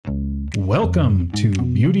Welcome to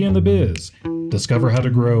Beauty and the Biz. Discover how to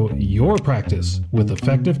grow your practice with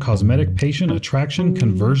effective cosmetic patient attraction,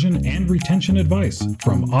 conversion, and retention advice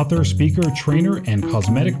from author, speaker, trainer, and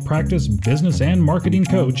cosmetic practice business and marketing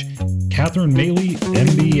coach, Catherine Maley,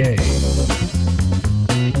 MBA.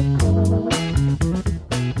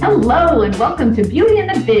 Hello, and welcome to Beauty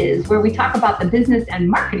and the Biz, where we talk about the business and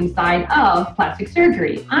marketing side of plastic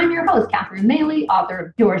surgery. I'm your host, Catherine Maley, author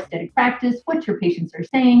of Your Aesthetic Practice, What Your Patients Are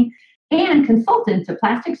Saying, and consultant to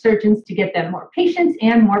plastic surgeons to get them more patients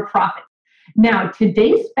and more profit. Now,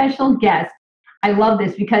 today's special guest, I love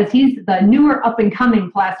this because he's the newer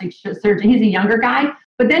up-and-coming plastic surgeon. He's a younger guy,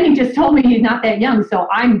 but then he just told me he's not that young, so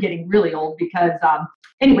I'm getting really old because,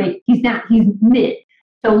 anyway, he's mid.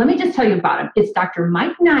 So let me just tell you about him. It's Dr.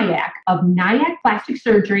 Mike Nayak of Nayak Plastic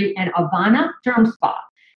Surgery and Avani Derm Spa.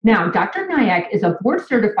 Now, Dr. Nayak is a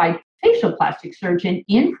board-certified facial plastic surgeon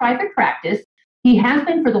in private practice. He has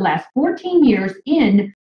been for the last 14 years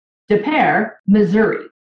in Des Peres, Missouri.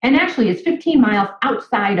 And actually, it's 15 miles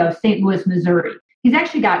outside of St. Louis, Missouri. He's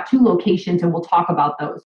actually got 2 locations, and we'll talk about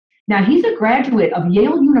those. Now, he's a graduate of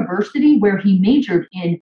Yale University, where he majored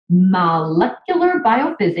in molecular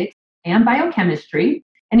biophysics and biochemistry,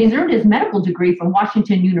 and he's earned his medical degree from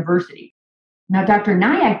Washington University. Now, Dr.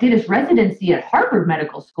 Nayak did his residency at Harvard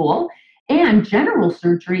Medical School and general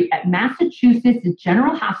surgery at Massachusetts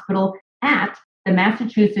General Hospital at the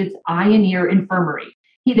Massachusetts Eye and Ear Infirmary.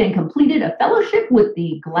 He then completed a fellowship with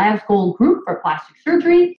the Glasgow Group for Plastic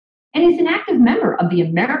Surgery, and he's an active member of the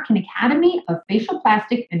American Academy of Facial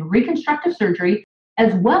Plastic and Reconstructive Surgery,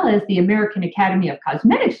 as well as the American Academy of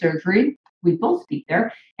Cosmetic Surgery. We both speak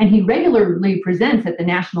there, and he regularly presents at the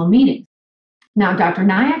national meetings. Now, Dr.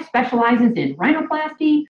 Nayak specializes in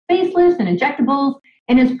rhinoplasty, facelifts, and injectables,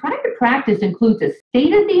 and his private practice includes a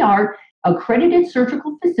state-of-the-art accredited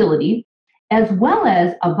surgical facility, as well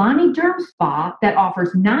as Avani Derm Spa that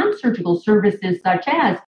offers non-surgical services such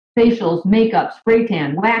as facials, makeup, spray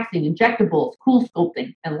tan, waxing, injectables, cool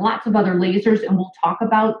sculpting, and lots of other lasers, and we'll talk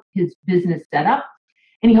about his business setup.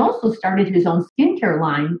 And he also started his own skincare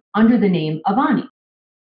line under the name Avani.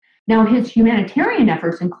 Now, his humanitarian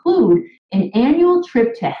efforts include an annual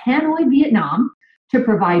trip to Hanoi, Vietnam, to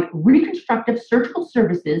provide reconstructive surgical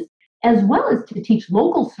services, as well as to teach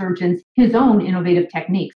local surgeons his own innovative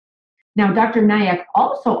techniques. Now, Dr. Nayak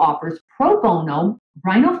also offers pro bono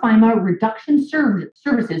rhinophyma reduction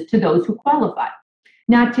services to those who qualify.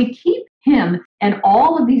 Now, to keep him and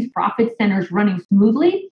all of these profit centers running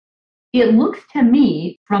smoothly, it looks to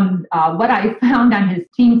me from what I found on his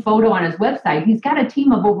team photo on his website, he's got a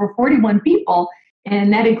team of over 41 people,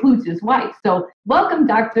 and that includes his wife. So welcome,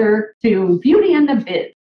 Doctor, to Beauty and the Biz.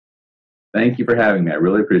 Thank you for having me. I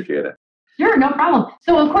really appreciate it. Sure, no problem.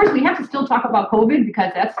 So, of course, we have to still talk about COVID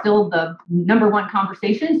because that's still the number one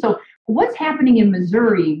conversation. So what's happening in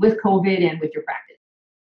Missouri with COVID and with your practice?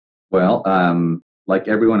 Well, like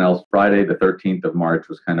everyone else, Friday, the 13th of March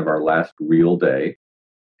was kind of our last real day.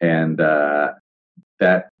 And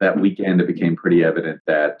that weekend, it became pretty evident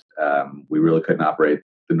that we really couldn't operate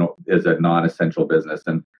as a non-essential business.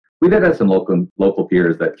 And we did have some local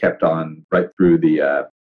peers that kept on right through the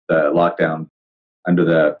lockdown under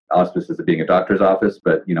the auspices of being a doctor's office.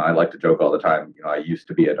 But, I like to joke all the time, I used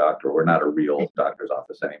to be a doctor. We're not a real doctor's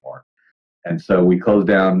office anymore. And so we closed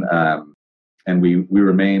down and we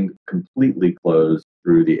remained completely closed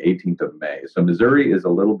through the 18th of May. So Missouri is a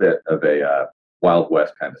little bit of a Wild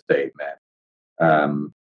West kind of state,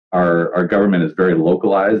 man. Our government is very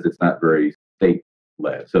localized. It's not very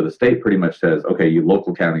state-led. So the state pretty much says, okay, you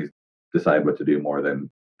local counties decide what to do more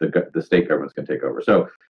than the state government's going to take over. So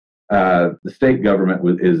the state government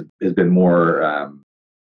has been more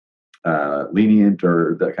lenient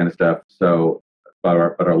or that kind of stuff. So, but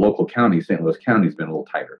our local county, St. Louis County, has been a little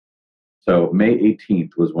tighter. So May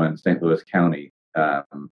 18th was when St. Louis County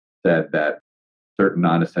said that certain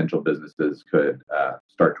non-essential businesses could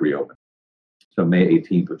start to reopen. So May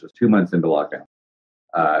 18th, which was 2 months into lockdown,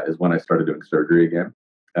 is when I started doing surgery again,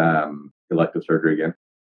 elective surgery again.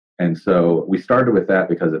 And so we started with that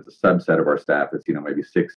because it's a subset of our staff. It's, maybe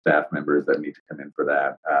 6 staff members that need to come in for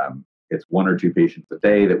that. It's 1 or 2 patients a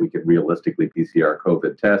day that we could realistically PCR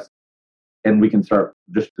COVID test. And we can start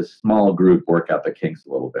just a small group work out the kinks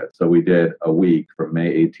a little bit. So we did a week from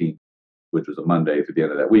May 18th, which was a Monday, to the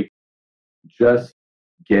end of that week, just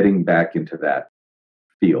getting back into that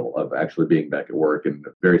feel of actually being back at work and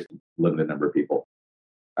a very limited number of people.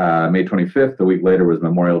 May 25th, a week later, was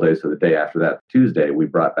Memorial Day. So the day after that, Tuesday, we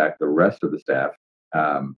brought back the rest of the staff,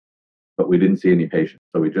 but we didn't see any patients.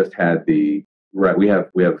 So we just had we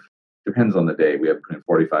have, depends on the day, we have between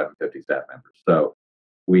 45 and 50 staff members. So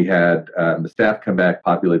we had the staff come back,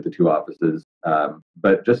 populate the 2 offices,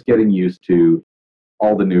 but just getting used to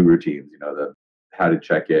all the new routines, the how to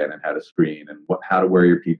check in and how to screen and how to wear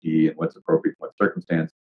your PPE and what's appropriate in what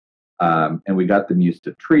circumstance. And we got them used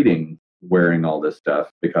to treating wearing all this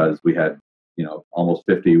stuff because we had, almost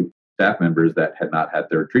 50 staff members that had not had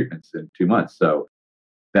their treatments in 2 months. So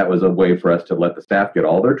that was a way for us to let the staff get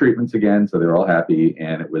all their treatments again. So they're all happy.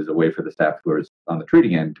 And it was a way for the staff who was on the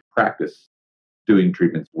treating end to practice doing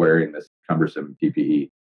treatments wearing this cumbersome PPE.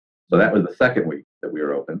 So that was the second week that we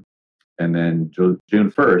were open. And then June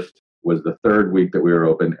 1st was the third week that we were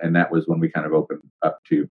open. And that was when we kind of opened up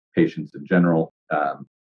to patients in general,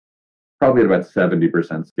 probably at about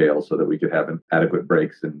 70% scale so that we could have adequate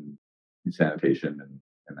breaks and sanitation and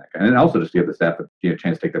that kind of, and also just to give the staff a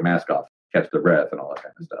chance to take their mask off, catch their breath and all that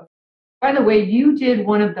kind of stuff. By the way, you did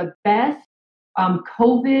one of the best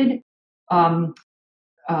COVID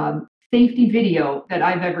safety video that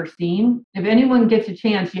I've ever seen. If anyone gets a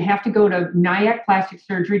chance, you have to go to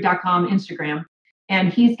NayakPlasticSurgery.com Instagram,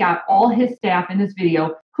 and he's got all his staff in this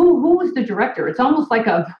video. Who was the director? It's almost like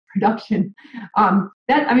a production.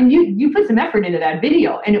 You put some effort into that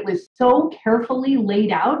video, and it was so carefully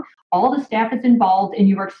laid out. All the staff is involved, and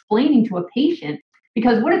you were explaining to a patient,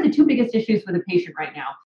 because what are the 2 biggest issues for the patient right now?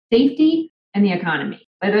 Safety and the economy.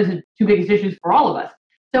 Those are 2 biggest issues for all of us.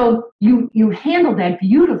 So you handled that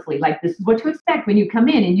beautifully. Like, this is what to expect when you come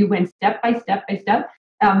in, and you went step by step by step.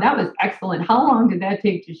 That was excellent. How long did that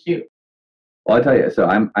take to shoot? Well, I tell you, so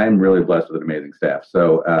I'm really blessed with an amazing staff.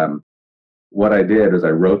 So what I did is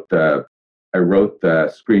I wrote the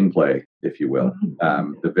screenplay, if you will,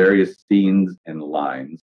 the various scenes and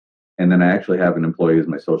lines, and then I actually have an employee as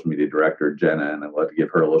my social media director, Jenna, and I'd love to give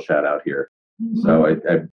her a little shout out here. Mm-hmm. So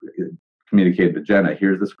I communicated to Jenna,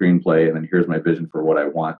 here's the screenplay, and then here's my vision for what I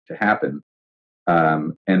want to happen.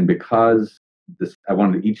 And because I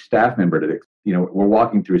wanted each staff member to, we're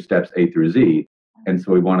walking through steps A through Z, and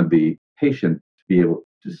so we wanted the patient to be able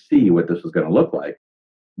to see what this was going to look like,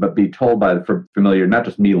 but be told by the familiar, not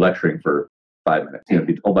just me lecturing for 5 minutes,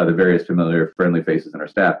 be told by the various familiar, friendly faces in our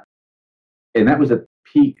staff. And that was a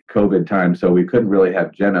peak COVID time, so we couldn't really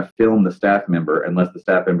have Jenna film the staff member unless the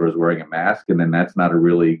staff member was wearing a mask, and then that's not a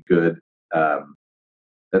really good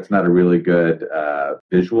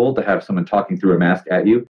visual to have someone talking through a mask at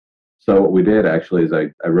you. So what we did actually is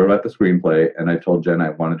I wrote out the screenplay, and I told Jenna I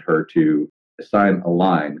wanted her to assign a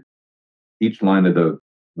line, each line of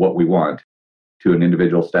what we want, to an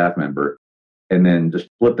individual staff member, and then just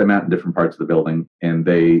split them out in different parts of the building, and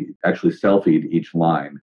they actually selfied each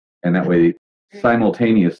line. And that way,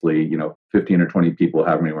 simultaneously, 15 or 20 people,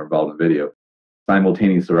 however many were involved in the video,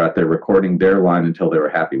 simultaneously were out there recording their line until they were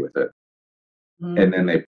happy with it. Mm-hmm. And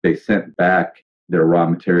then they sent back their raw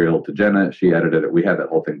material to Jenna. She edited it. We had that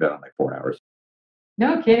whole thing done in like 4 hours.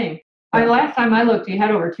 No kidding. Last time I looked, you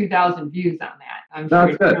had over 2,000 views on that. I'm sure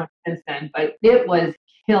it's grown since then, but it was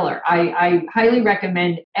killer. I highly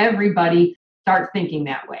recommend everybody start thinking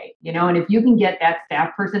that way, and if you can get that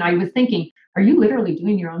staff person, I was thinking, are you literally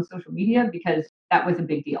doing your own social media? Because that was a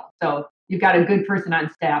big deal. So you've got a good person on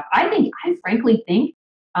staff. I frankly think,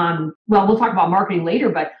 we'll talk about marketing later,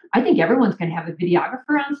 but I think everyone's going to have a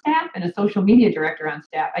videographer on staff and a social media director on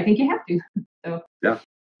staff. I think you have to. So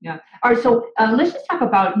yeah. All right. So let's just talk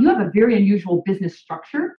about, you have a very unusual business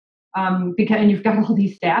structure, and you've got all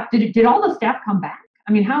these staff. Did all the staff come back?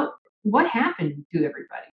 I mean, what happened to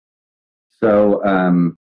everybody? So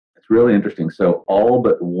it's really interesting. So all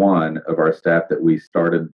but one of our staff that we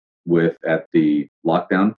started with at the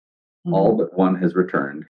lockdown, all but one has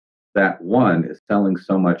returned. That one is selling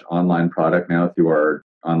so much online product now through our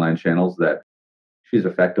online channels that she's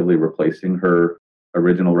effectively replacing her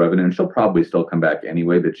original revenue, and she'll probably still come back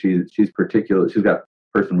anyway, but she's got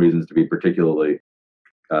personal reasons to be particularly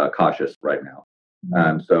cautious right now.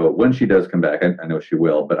 So when she does come back, I know she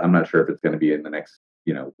will, but I'm not sure if it's going to be in the next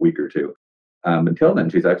week or two. Until then,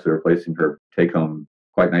 she's actually replacing her take home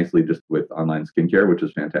quite nicely just with online skincare, which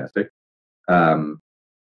is fantastic.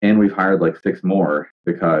 And we've hired like 6 more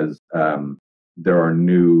because there are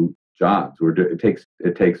new jobs. It takes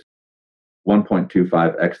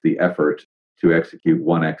 1.25x the effort to execute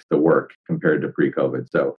 1x the work compared to pre-COVID.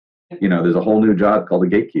 So, there's a whole new job called a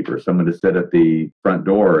gatekeeper, someone to sit at the front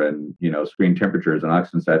door and, screen temperatures and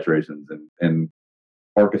oxygen saturations and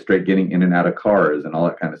orchestrate getting in and out of cars and all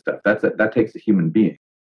that kind of stuff. That takes a human being.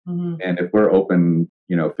 Mm-hmm. And if we're open,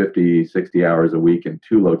 50, 60 hours a week in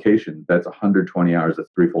 2 locations, that's 120 hours. That's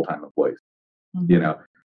 3 full-time employees,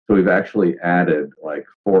 So we've actually added like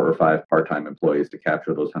 4 or 5 part-time employees to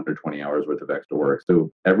capture those 120 hours worth of extra work.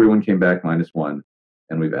 So everyone came back -1,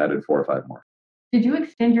 and we've added 4 or 5 more. Did you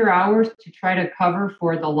extend your hours to try to cover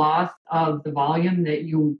for the loss of the volume that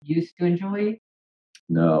you used to enjoy?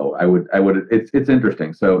 No, I would. It's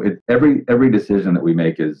interesting. So every decision that we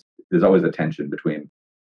make is there's always a tension between,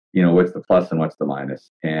 what's the plus and what's the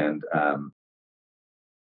minus. And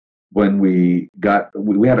when we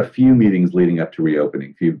had a few meetings leading up to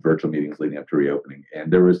reopening, a few virtual meetings leading up to reopening,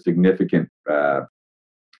 and there was significant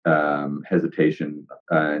hesitation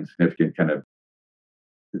and significant kind of.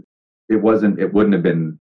 It wouldn't have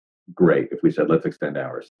been great if we said let's extend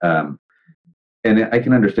hours. And I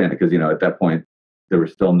can understand it because at that point there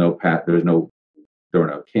was still no there were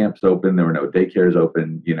no camps open, there were no daycares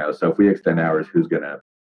open. So if we extend hours, who's gonna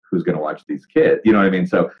watch these kids? You know what I mean?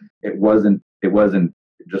 So it wasn't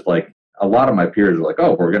just like a lot of my peers were like,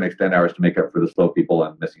 oh, we're going to extend hours to make up for the slow people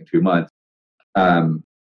and missing 2 months.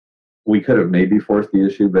 We could have maybe forced the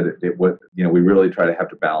issue, but it would, we really try to have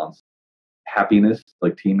to balance happiness,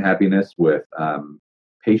 like team happiness, with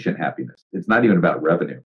patient happiness. It's not even about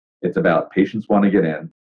revenue. It's about patients want to get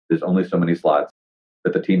in. There's only so many slots,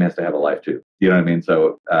 but the team has to have a life too. You know what I mean?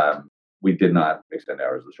 So we did not extend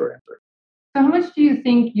hours, the short answer. So how much do you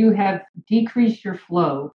think you have decreased your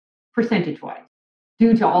flow percentage-wise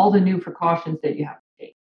due to all the new precautions that you have to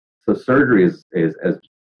take? So surgery is as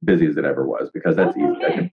busy as it ever was because that's easy.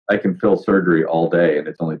 Okay. I can fill surgery all day and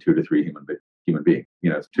it's only 2 to 3 human beings.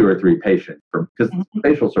 It's 2 or 3 patients because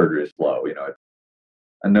facial surgery is slow.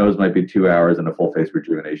 A nose might be 2 hours and a full face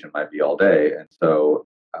rejuvenation might be all day. And so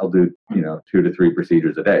I'll do, 2 to 3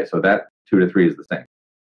 procedures a day. So that 2 to 3 is the same.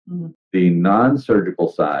 Mm-hmm. The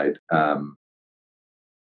non-surgical side,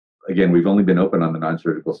 again, we've only been open on the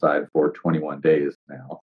non-surgical side for 21 days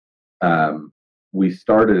now. We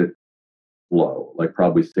started it low, like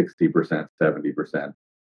probably 60%, 70%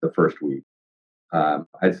 the first week.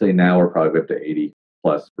 I'd say now we're probably up to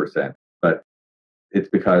 80+%, but it's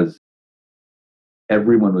because a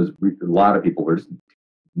lot of people were just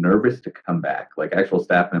nervous to come back. Like actual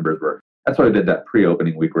staff members were. That's why we did that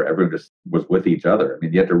pre-opening week where everyone just was with each other. I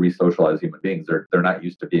mean, you have to re-socialize human beings. They're not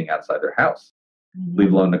used to being outside their house,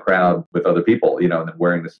 leave alone the crowd with other people, and then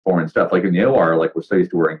wearing this foreign stuff. Like in the OR, like we're so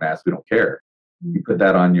used to wearing masks, we don't care. You put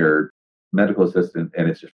that on your medical assistant, and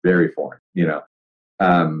it's just very foreign,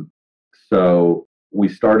 So we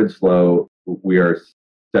started slow. We are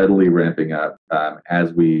steadily ramping up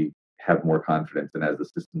as we have more confidence and as the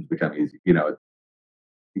systems become easy.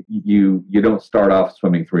 You don't start off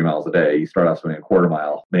swimming 3 miles a day. You start off swimming a quarter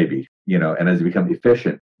mile, maybe, and as you become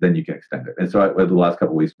efficient, then you can extend it. And so over the last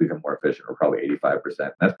couple of weeks, we become more efficient. We're probably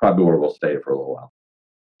 85%. That's probably where we'll stay for a little while.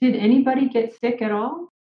 Did anybody get sick at all?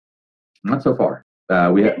 Not so far.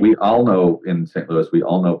 We all know in St. Louis, we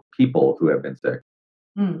all know people who have been sick.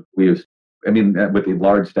 With the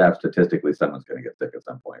large staff, statistically, someone's going to get sick at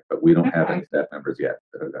some point, but we don't have any staff members yet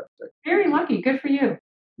that have gotten sick. Very lucky. Good for you.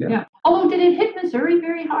 Yeah. Although, did it hit Missouri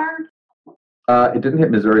very hard? It didn't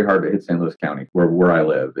hit Missouri hard. It hit St. Louis County, where I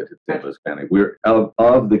live. It hit St. Louis County. We're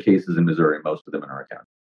of the cases in Missouri, most of them in our county.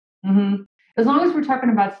 Mm-hmm. As long as we're talking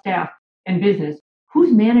about staff and business,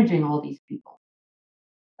 who's managing all these people?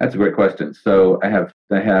 That's a great question. So I have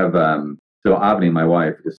so Avani, my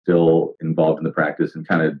wife, is still involved in the practice and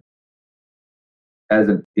kind of as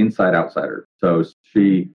an inside outsider. So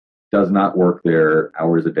she does not work there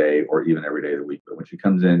hours a day or even every day of the week. But when she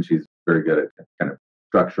comes in, she's very good at kind of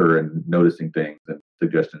structure and noticing things and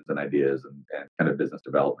suggestions and ideas and kind of business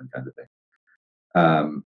development kind of thing.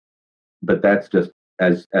 But that's just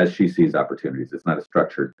as she sees opportunities. It's not a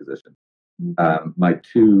structured position. My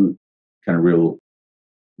 2 kind of real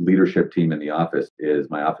leadership team in the office is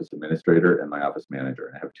my office administrator and my office manager.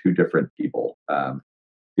 And I have 2 different people.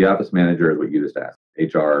 The office manager is what you just asked,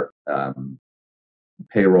 HR,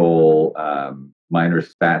 payroll, minor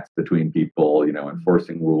spats between people,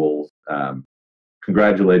 enforcing rules,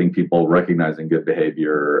 congratulating people, recognizing good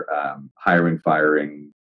behavior, hiring,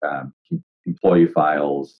 firing, employee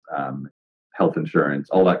files, health insurance,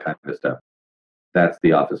 all that kind of stuff. That's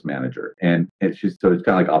the office manager. And it's kind of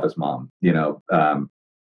like office mom,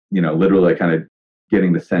 literally kind of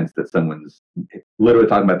getting the sense that someone's literally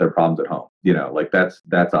talking about their problems at home, like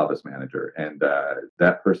that's office manager. And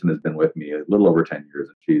that person has been with me a little over 10 years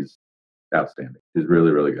and she's outstanding. She's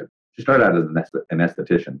really, really good. She started out as an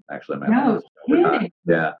esthetician, actually.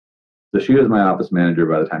 Yeah. So she was my office manager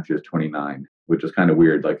by the time she was 29, which is kind of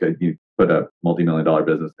weird. Like you put a multi-million-dollar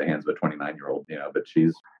business in the hands of a 29-year-old, but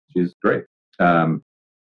she's great. So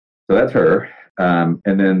that's her. And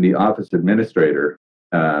then the office administrator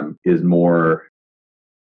is more,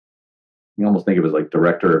 you almost think of it as like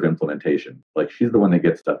director of implementation. Like she's the one that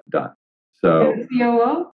gets stuff done. So the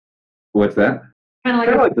COO? What's that? Kind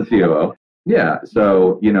of like the COO. Yeah.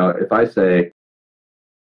 So, if I say,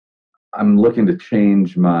 I'm looking to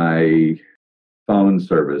change my phone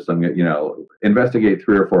service. I'm going to, investigate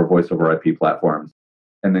 3 or 4 voice over IP platforms,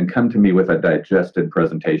 and then come to me with a digested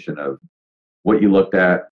presentation of what you looked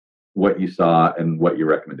at, what you saw, and what your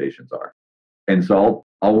recommendations are. And so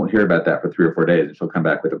I won't hear about that for 3 or 4 days, and she'll come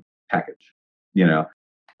back with a package,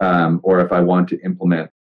 or if I want to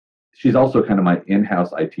implement, she's also kind of my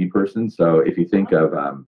in-house IT person. So if you think of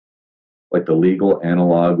like the legal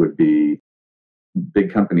analog would be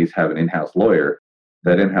big companies have an in-house lawyer.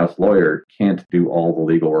 That in-house lawyer can't do all the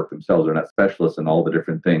legal work themselves. They're not specialists in all the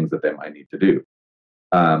different things that they might need to do.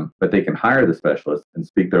 But they can hire the specialists and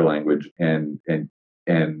speak their language and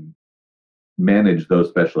manage those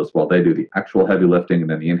specialists while they do the actual heavy lifting, and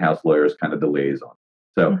then the in-house lawyer is kind of the liaison.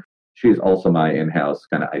 So she's also my in-house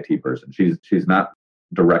kind of IT person. She's not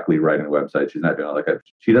directly writing a website. She's not doing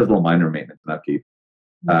she does a little minor maintenance and upkeep.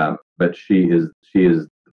 But she is the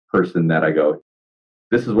person that I go,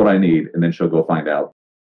 this is what I need, and then she'll go find out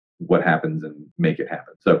what happens and make it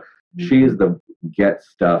happen. So she is the get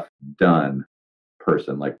stuff done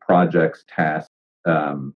person, like projects, tasks,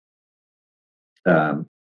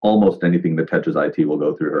 almost anything that touches IT will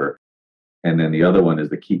go through her. And then the other one is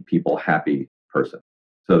the keep people happy person.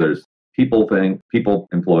 So there's people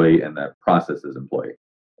employee, and the processes employee.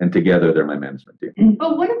 And together they're my management team.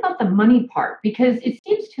 But what about the money part? Because it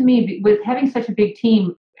seems to me, with having such a big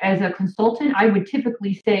team, as a consultant, I would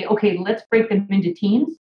typically say, okay, let's break them into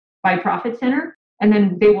teams by profit center. And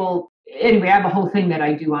then they will, anyway, I have a whole thing that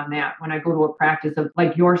I do on that when I go to a practice of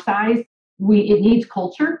like your size. It needs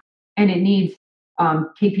culture, and it needs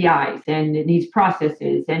KPIs, and it needs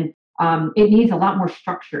processes, and it needs a lot more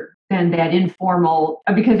structure than that informal,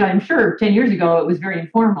 because I'm sure 10 years ago it was very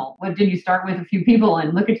informal. What did you start with? A few people,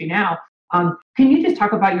 and look at you now. Can you just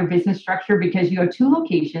talk about your business structure? Because you have 2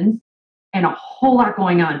 locations and a whole lot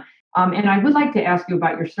going on. And I would like to ask you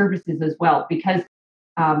about your services as well, because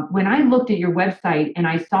when I looked at your website and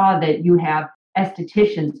I saw that you have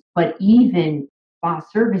estheticians, but even spa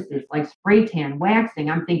services like spray tan, waxing,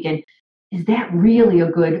 I'm thinking, is that really a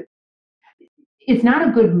good, it's not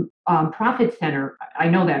a good profit center. I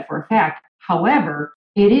know that for a fact. However,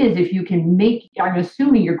 it is if you can I'm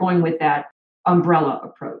assuming you're going with that umbrella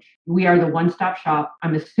approach. We are the one-stop shop.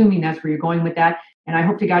 I'm assuming that's where you're going with that. And I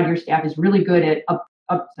hope to God your staff is really good at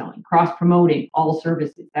upselling, cross-promoting all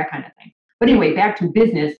services, that kind of thing. But anyway, back to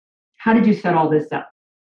business. How did you set all this up?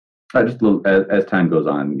 Just as time goes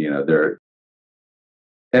on,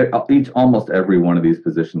 almost every one of these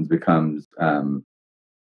positions becomes,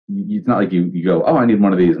 it's not like you go, oh, I need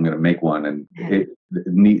one of these, I'm going to make one. And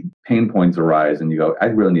pain points arise, and you go, I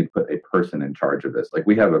really need to put a person in charge of this. Like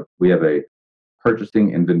we have a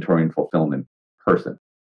purchasing, inventory, and fulfillment person.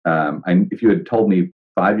 If you had told me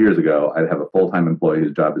 5 years ago, I'd have a full-time employee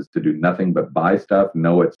whose job is to do nothing but buy stuff,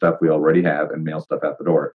 know what stuff we already have, and mail stuff out the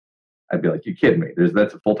door, I'd be like, you kidding me?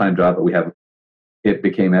 That's a full-time job, but we have. It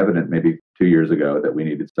became evident maybe 2 years ago that we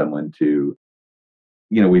needed someone to,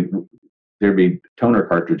 there'd be toner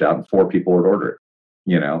cartridge out and 4 people would order it,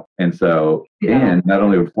 and so, and not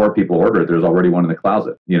only would 4 people order it, there's already one in the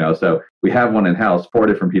closet, so we have one in house, 4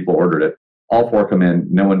 different people ordered it, all 4 come in,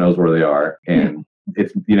 no one knows where they are, and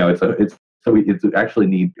it's actually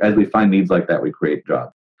need, as we find needs like that, we create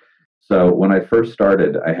jobs. So when I first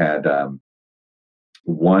started, I had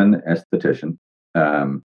one esthetician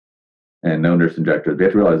and no nurse injectors. We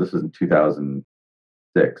have to realize this was in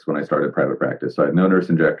 2006 when I started private practice. So I had no nurse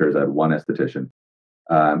injectors. I had one esthetician.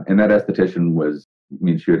 And that esthetician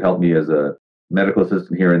she would help me as a medical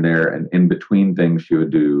assistant here and there. And in between things, she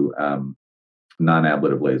would do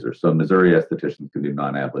non-ablative lasers. So Missouri estheticians can do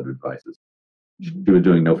non-ablative devices. She was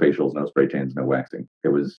doing no facials, no spray tans, no waxing. It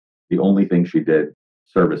was the only thing she did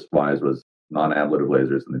service-wise was non-ablative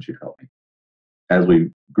lasers, and then she'd help me. As we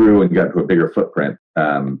grew and got to a bigger footprint,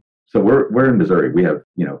 so we're in Missouri. We have,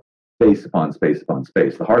 space upon space upon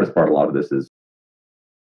space. The hardest part of a lot of this is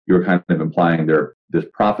you're kind of implying there's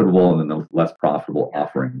profitable and then the less profitable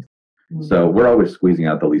offerings. So we're always squeezing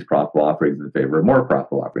out the least profitable offerings in favor of more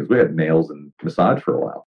profitable offerings. We had nails and massage for a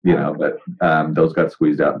while, but those got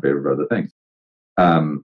squeezed out in favor of other things.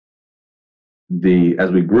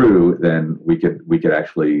 As we grew, then we could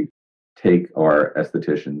actually take our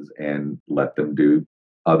estheticians and let them do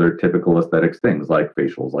other typical aesthetics things like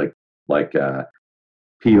facials, like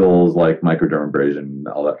peels, like microdermabrasion,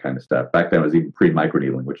 all that kind of stuff. Back then it was even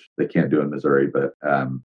pre-microneedling, which they can't do in Missouri, but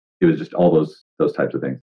it was just all those types of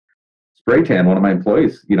things. Spray tan, one of my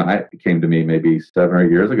employees, I came to me maybe 7 or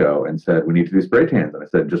 8 years ago and said, we need to do spray tans. And I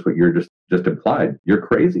said, just what you're just implied. You're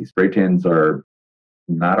crazy. Spray tans are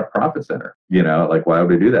not a profit center, why would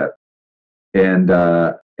we do that? And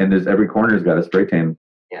there's every corner's got a spray tan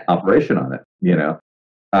operation on it,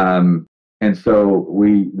 and so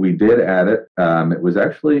we did add it. It was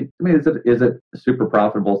actually, I mean, is it a super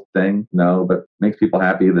profitable thing? No, but makes people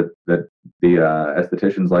happy that the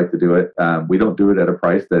estheticians like to do it. We don't do it at a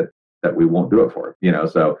price that we won't do it for,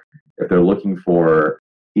 so if they're looking for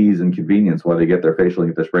ease and convenience while they get their facial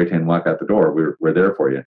and get their spray tan and walk out the door, we're there for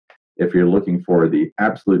you. If you're looking for the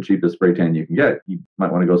absolute cheapest spray tan you can get, you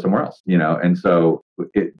might want to go somewhere else, and so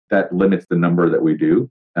that limits the number that we do.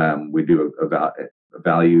 We do a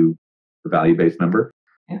value-based number,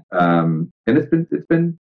 and it's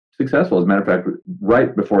been successful. As a matter of fact,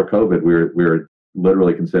 right before COVID, we were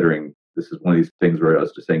literally considering, this is one of these things where I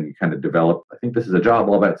was just saying, you kind of develop, I think this is a job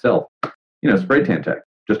all by itself, spray tan tech,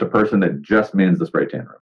 just a person that just mans the spray tan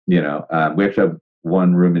room. We actually have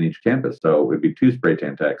one room in each campus, so it would be 2 spray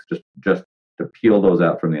tan techs just to peel those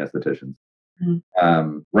out from the estheticians.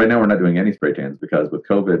 Right now, we're not doing any spray tans because with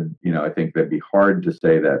COVID, I think that'd be hard to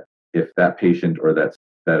say that if that patient or that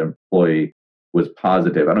employee was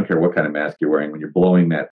positive, I don't care what kind of mask you're wearing, when you're blowing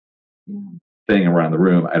that thing around the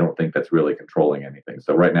room, I don't think that's really controlling anything.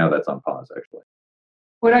 So right now, that's on pause, actually.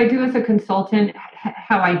 What I do as a consultant,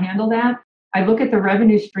 how I handle that, I look at the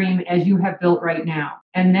revenue stream as you have built right now,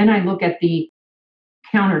 and then I look at the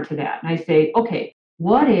counter to that, and I say, okay,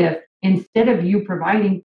 what if instead of you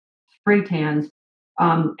providing spray tans,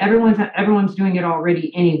 everyone's doing it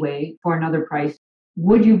already anyway for another price?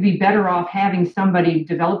 Would you be better off having somebody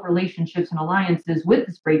develop relationships and alliances with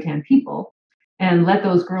the spray tan people and let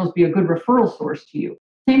those girls be a good referral source to you?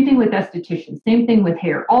 Same thing with estheticians, same thing with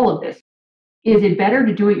hair, all of this. Is it better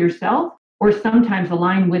to do it yourself, or sometimes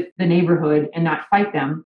align with the neighborhood and not fight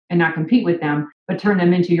them and not compete with them, but turn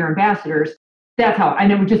them into your ambassadors? That's how,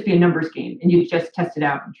 and it would just be a numbers game, and you just test it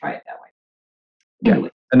out and try it that way. Anyway.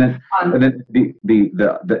 And then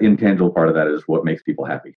the intangible part of that is what makes people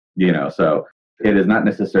happy, so it is not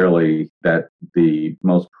necessarily that the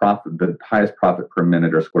highest profit per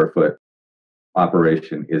minute or square foot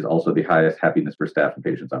operation is also the highest happiness for staff and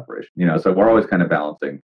patients operation, so we're always kind of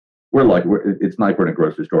balancing. It's not like we're in a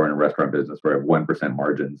grocery store and a restaurant business where we have 1%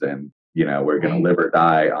 margins and, we're going to live or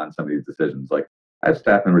die on some of these decisions. Like, I have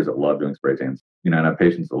staff members that love doing spray tans, and I have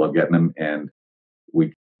patients that love getting them, and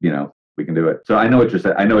we can do it. So I know what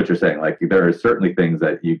you're saying. Like, there are certainly things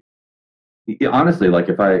that honestly, like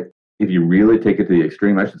if you really take it to the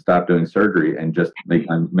extreme, I should stop doing surgery and just make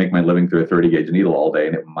my living through a 30 gauge needle all day,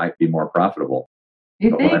 and it might be more profitable.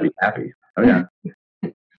 You think? I'd be happy. Oh yeah.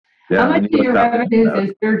 How much of your revenues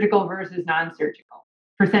is surgical versus non-surgical,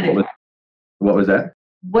 percentage-wise? What was that?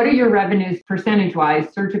 What are your revenues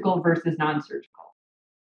percentage-wise, surgical versus non-surgical?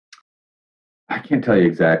 I can't tell you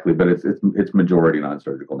exactly, but it's majority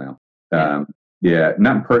non-surgical now.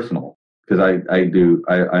 Not personal, because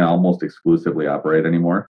I almost exclusively operate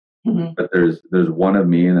anymore. Mm-hmm. But there's one of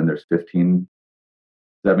me, and then there's 17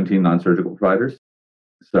 non-surgical providers.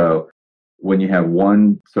 So when you have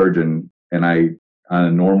one surgeon, and on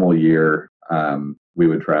a normal year, we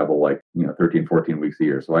would travel 13, 14 weeks a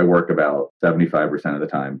year. So I work about 75% of the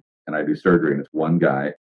time, and I do surgery, and it's one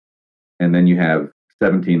guy. And then you have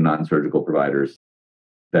 17 non-surgical providers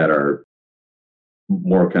that are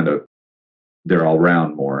more they're all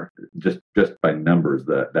round more. Just by numbers,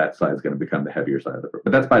 that side is going to become the heavier side of it.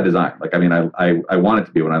 But that's by design. I want it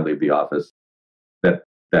to be when I leave the office that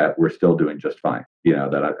we're still doing just fine.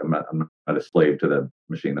 That I'm not a slave to the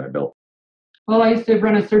machine that I built. Well, I used to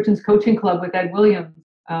run a surgeon's coaching club with Ed Williams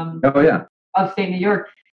upstate New York.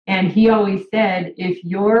 And he always said, if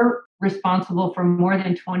you're responsible for more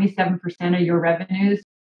than 27% of your revenues,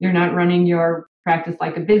 you're not running your practice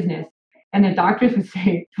like a business. And the doctors would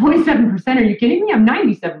say, 27%, are you kidding me? I'm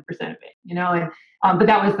 97% of it, but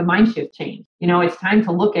that was the mind shift change. It's time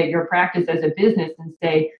to look at your practice as a business and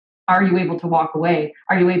say, are you able to walk away?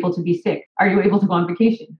 Are you able to be sick? Are you able to go on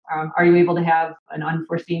vacation? Are you able to have an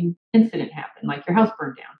unforeseen incident happen, like your house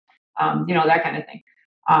burned down? That kind of thing.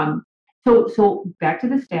 So back to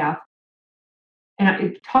the staff,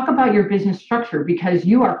 and talk about your business structure, because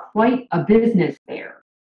you are quite a business there.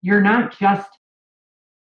 You're not just,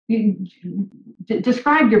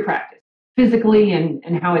 describe your practice physically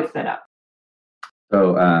and how it's set up.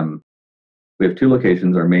 So we have 2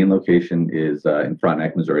 locations. Our main location is in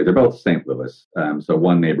Frontenac, Missouri. They're both St. Louis, so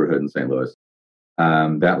one neighborhood in St. Louis.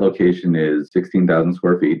 That location is 16,000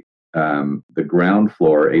 square feet. The ground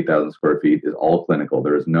floor, 8,000 square feet, is all clinical.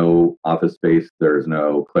 There is no office space. There is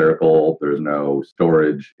no clerical. There's no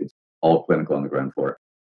storage. It's all clinical on the ground floor.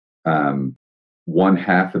 One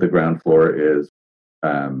half of the ground floor is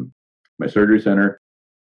my surgery center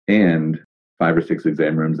and 5 or 6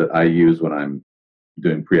 exam rooms that I use when I'm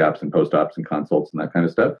doing pre-ops and post-ops and consults and that kind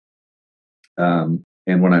of stuff. And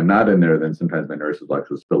And when I'm not in there, then sometimes my nurses will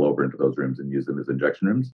actually spill over into those rooms and use them as injection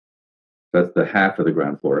rooms. That's the half of the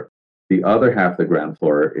ground floor. The other half of the ground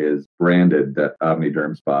floor is branded, that Avani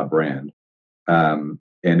Derm Spa brand. And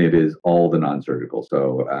it is all the non-surgical.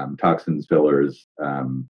 So toxins, fillers,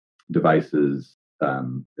 devices,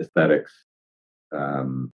 aesthetics,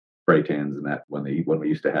 spray tans, and that when we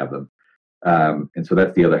used to have them. And so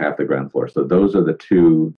that's the other half of the ground floor. So those are the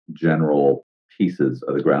two general pieces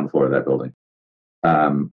of the ground floor of that building.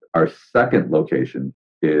 Our second location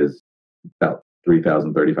is about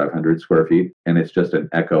 3,500 square feet, and it's just an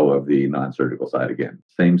echo of the non-surgical side again.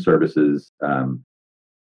 Same services.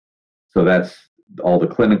 So that's all the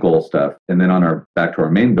clinical stuff. And then back to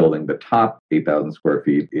our main building, the top 8,000 square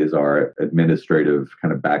feet is our administrative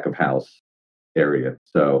kind of back of house area.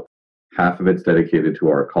 So half of it's dedicated to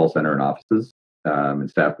our call center and offices, and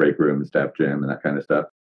staff break room and staff gym and that kind of stuff.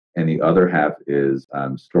 And the other half is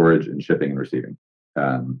storage and shipping and receiving.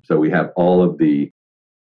 So we have all of the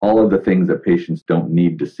things that patients don't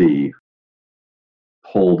need to see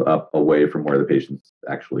pulled up away from where the patients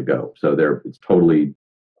actually go. So it's totally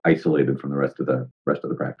isolated from the rest of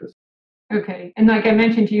the practice. Okay. And like I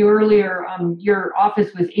mentioned to you earlier, your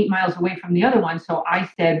office was 8 miles away from the other one. So I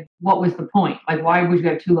said, what was the point? Like, why would you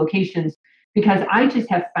have two locations? Because I just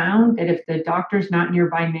have found that if the doctor's not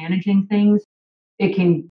nearby managing things,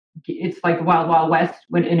 it's like the wild, wild west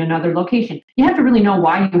when in another location. You have to really know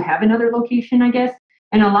why you have another location, I guess.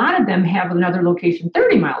 And a lot of them have another location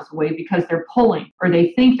 30 miles away because they're pulling or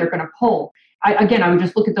they think they're going to pull. I would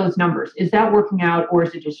just look at those numbers. Is that working out, or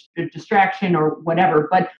is it just a distraction or whatever?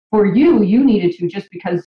 But for you needed to, just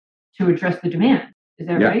because to address the demand. Is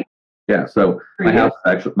that right? Yeah. So my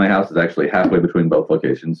house is actually halfway between both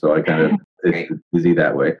locations. So I kind of, it's easy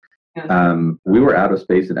that way. Yeah. We were out of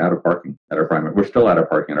space and out of parking at our primary. We're still out of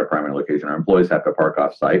parking at our primary location. Our employees have to park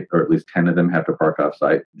off site, or at least 10 of them have to park off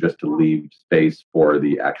site just to leave space for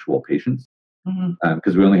the actual patients.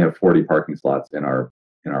 Because we only have 40 parking slots in our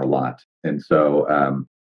lot. And so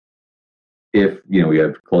if we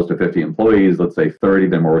have close to 50 employees, let's say 30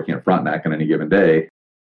 of them are working at Frontenac on any given day,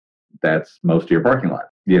 that's most of your parking lot,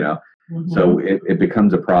 So it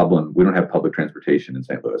becomes a problem. We don't have public transportation in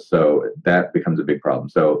St. Louis, so that becomes a big problem.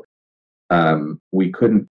 So we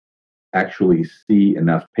couldn't actually see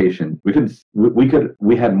enough patient.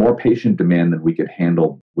 We had more patient demand than we could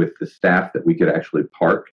handle with the staff that we could actually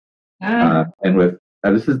park. And with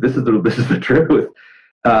this is the truth.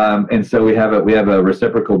 And so we have a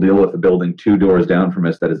reciprocal deal with the building 2 doors down from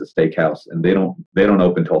us that is a steakhouse, and they don't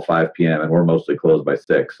open till 5 p.m. and we're mostly closed by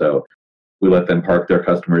 6. So we let them park their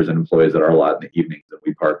customers and employees at our lot in the evenings, and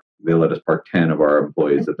they let us park 10 of our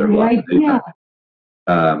employees at their lot.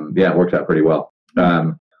 It worked out pretty well.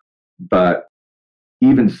 But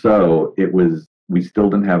even so, we still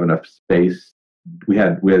didn't have enough space. We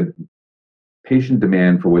had patient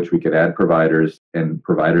demand for which we could add providers, and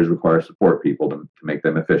providers require support people to make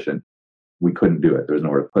them efficient. We couldn't do it. There's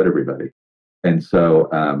nowhere to put everybody. And so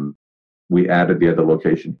we added the other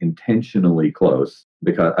location intentionally close,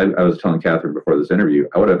 because I was telling Catherine before this interview,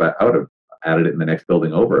 I would have added it in the next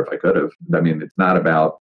building over if I could have. I mean, it's not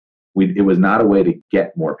about, it was not a way to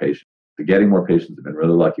get more patients. The getting more patients I've been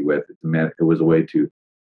really lucky with. It was a way to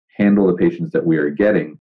handle the patients that we are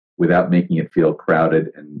getting without making it feel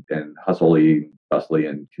crowded and hustly, bustly,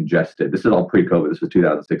 and congested. This is all pre-COVID. This was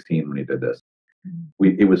 2016 when he did this.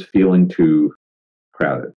 It was feeling too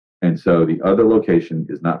crowded. And so the other location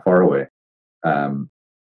is not far away.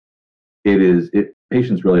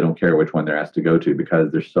 Patients really don't care which one they're asked to go to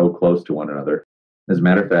because they're so close to one another. As a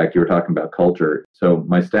matter of fact, you were talking about culture. So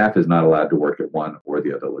my staff is not allowed to work at one or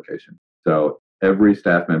the other location. So every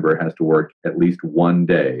staff member has to work at least one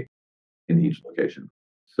day in each location.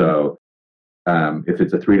 So if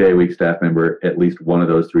it's a 3-day-a-week staff member, at least one of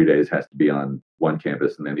those 3 days has to be on one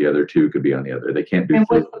campus, and then the other 2 could be on the other. They can't do. And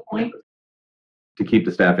what's the point? To keep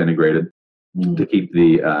the staff integrated, to keep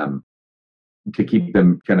them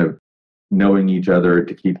kind of knowing each other,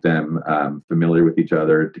 to keep them familiar with each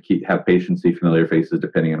other, to have patients see familiar faces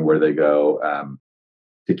depending on where they go,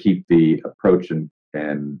 to keep the approach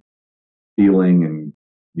and feeling, and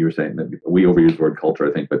you were saying that we overuse the word culture,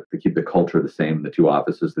 I think, but to keep the culture the same in the 2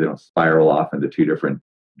 offices so they don't spiral off into 2 different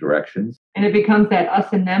directions. And it becomes that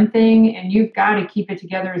us and them thing, and you've got to keep it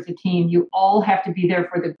together as a team. You all have to be there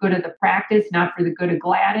for the good of the practice, not for the good of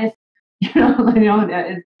Gladys. That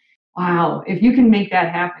is, wow. If you can make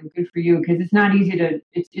that happen, good for you, because it's not easy to.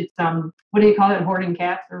 It's what do you call it? Hoarding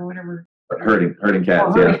cats or whatever. Herding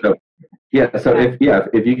cats. So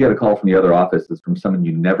if you get a call from the other office, it's from someone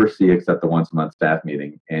you never see except the once a month staff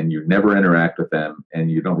meeting, and you never interact with them, and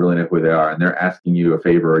you don't really know who they are, and they're asking you a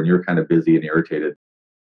favor, and you're kind of busy and irritated.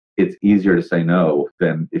 it's easier to say no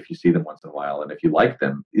than if you see them once in a while. And if you like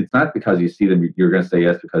them, it's not because you see them, you're going to say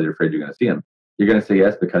yes because you're afraid you're going to see them. You're going to say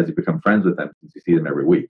yes because you become friends with them since you see them every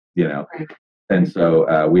week, Right. And so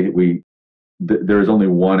there is only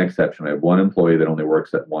one exception. I have one employee that only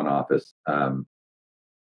works at one office. And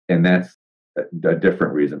that's a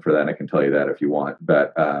different reason for that. I can tell you that if you want.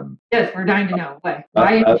 But yes, we're dying to know.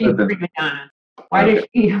 Why is she prima donna? Why is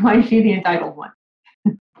she the entitled one?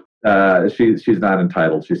 She's not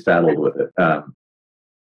entitled. She's saddled with it.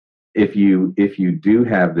 If you do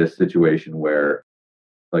have this situation where,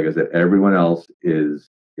 like I said, everyone else is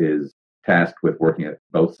tasked with working at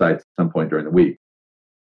both sites at some point during the week,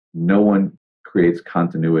 no one creates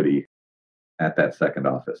continuity at that second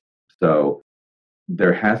office. So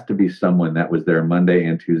there has to be someone that was there Monday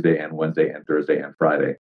and Tuesday and Wednesday and Thursday and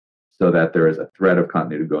Friday, so that there is a thread of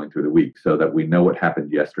continuity going through the week, so that we know what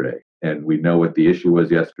happened yesterday, and we know what the issue was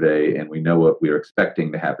yesterday, and we know what we are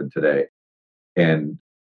expecting to happen today. And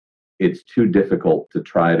it's too difficult to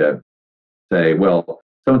try to say, well,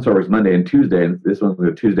 so-and-so works Monday and Tuesday, and this one's going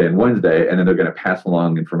to Tuesday and Wednesday, and then they're going to pass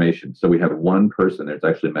along information. So we have one person, there's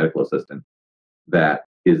actually a medical assistant, that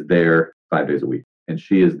is there 5 days a week. And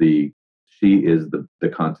she is the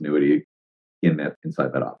continuity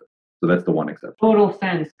inside that office. So that's the one exception. Total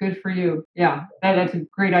sense. Good for you. Yeah, that's a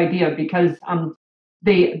great idea, because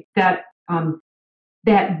that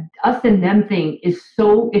us and them thing is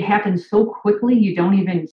it happens so quickly you don't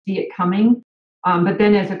even see it coming. But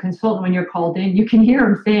then as a consultant, when you're called in, you can hear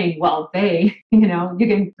them saying, well, you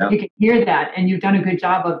can hear that, and you've done a good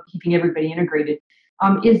job of keeping everybody integrated.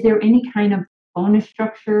 Is there any kind of bonus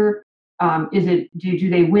structure? Do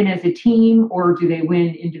they win as a team, or do they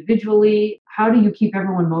win individually? How do you keep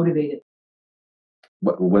everyone motivated?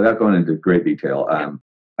 Without going into great detail,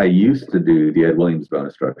 I used to do the Ed Williams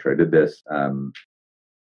bonus structure. I did this. I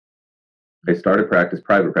started private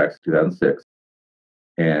practice in 2006,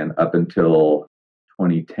 and up until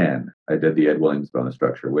 2010, I did the Ed Williams bonus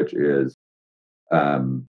structure, which is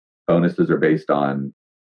bonuses are based on,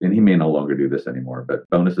 and he may no longer do this anymore, but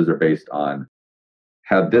bonuses are based on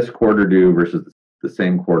how this quarter do versus the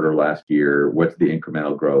same quarter last year. What's the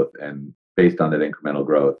incremental growth? And based on that incremental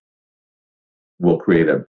growth, we'll create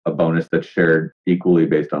a bonus that's shared equally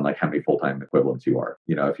based on like how many full-time equivalents you are.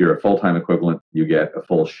 If you're a full-time equivalent, you get a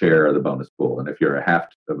full share of the bonus pool. And if you're a half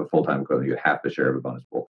of a full-time equivalent, you get half the share of a bonus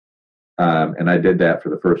pool. And I did that for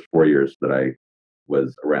the first 4 years that I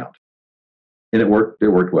was around. And it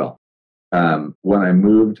worked well. When I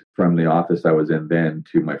moved from the office I was in then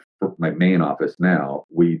to my main office now,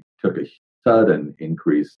 we took a sudden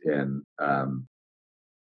increase in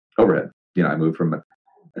overhead. I moved from a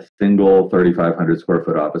single 3,500 square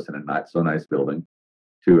foot office in a not so nice building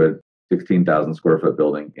to a 16,000 square foot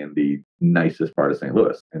building in the nicest part of St.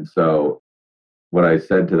 Louis. And so what I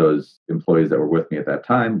said to those employees that were with me at that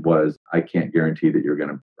time was, I can't guarantee that you're going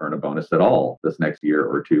to earn a bonus at all this next year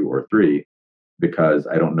or 2 or 3, because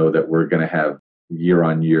I don't know that we're going to have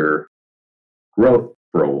year-on-year growth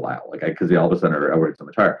for a while. Because all of a sudden I worked so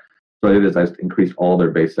much higher. So it is, I increased all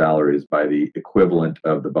their base salaries by the equivalent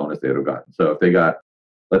of the bonus they would have gotten. So if they got,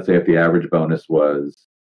 let's say if the average bonus was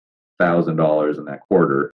 $1,000 in that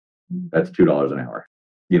quarter, that's $2 an hour.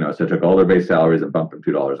 So I took all their base salaries and bumped them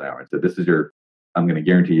 $2 an hour and said, this is I'm going to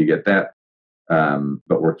guarantee you get that.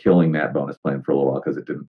 But we're killing that bonus plan for a little while because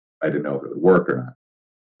I didn't know if it would work or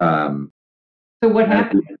not. So what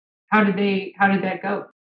happened? How did that go?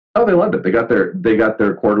 Oh, they loved it. They got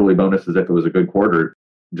their quarterly bonus as if it was a good quarter,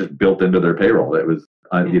 just built into their payroll. It was,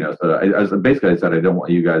 so I said, I don't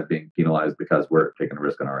want you guys being penalized because we're taking a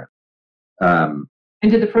risk on our end.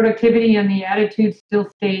 And did the productivity and the attitude still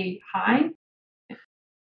stay high?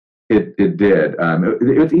 It did.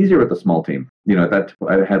 It was easier with a small team.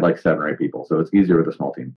 I had like 7 or 8 people, so it's easier with a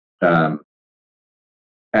small team.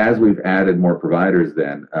 As we've added more providers,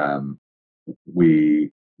 then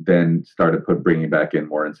we then started bringing back in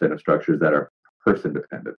more incentive structures that are person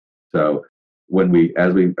dependent. So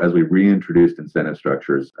as we reintroduced incentive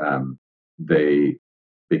structures, they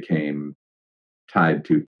became tied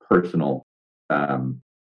to personal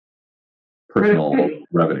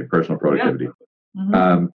revenue, personal productivity. Yeah.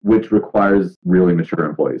 Mm-hmm. Which requires really mature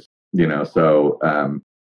employees. So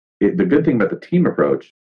the good thing about the team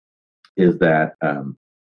approach is that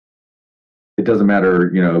it doesn't matter,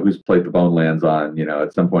 whose plate the bone lands on.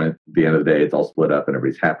 At some point at the end of the day, it's all split up and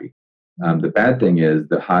everybody's happy. The bad thing is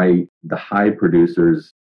the high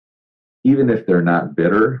producers, even if they're not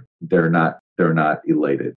bitter, they're not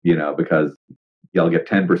elated. Because I'll get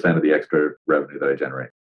 10% of the extra revenue that I generate.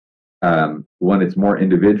 When it's more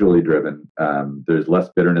individually driven, there's less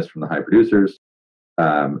bitterness from the high producers,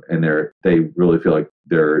 and they really feel like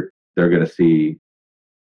they're they're going to see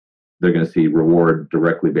reward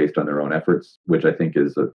directly based on their own efforts, which I think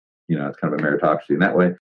is it's kind of a meritocracy in that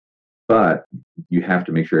way. But you have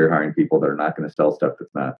to make sure you're hiring people that are not going to sell stuff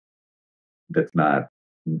that's not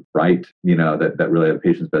right, that really have the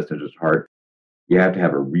patient's best interest at heart. You have to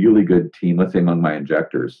have a really good team. Let's say among my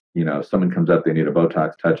injectors, if someone comes up, they need a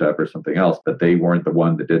Botox touch-up or something else, but they weren't the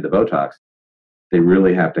one that did the Botox. They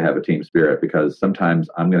really have to have a team spirit, because sometimes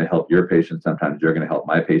I'm going to help your patient. Sometimes you're going to help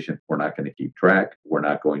my patient. We're not going to keep track. We're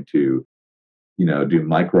not going to, do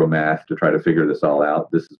micro math to try to figure this all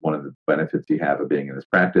out. This is one of the benefits you have of being in this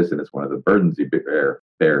practice, and it's one of the burdens you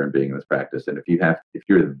bear in being in this practice. And if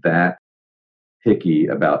you're that picky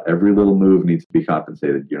about every little move needs to be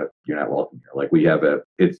compensated, you're not welcome here. Like we have it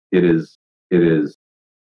is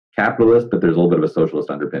capitalist, but there's a little bit of a socialist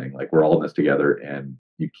underpinning. Like we're all in this together, and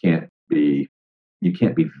you can't be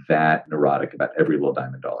that neurotic about every little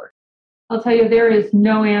dime and dollar. I'll tell you, there is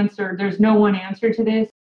no answer. There's no one answer to this.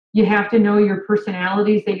 You have to know your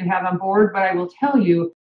personalities that you have on board. But I will tell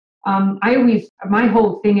you, my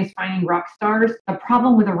whole thing is finding rock stars. The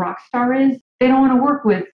problem with a rock star is they don't want to work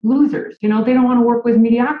with losers. They don't want to work with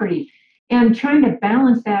mediocrity. And trying to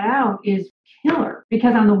balance that out is killer,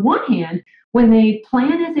 because on the one hand, when they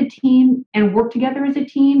plan as a team and work together as a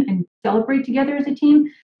team and celebrate together as a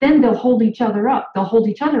team, then they'll hold each other up. They'll hold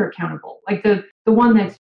each other accountable. Like the one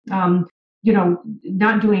that's,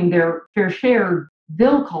 not doing their fair share,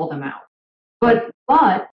 they'll call them out. But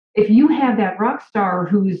if you have that rock star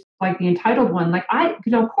who's like the entitled one, like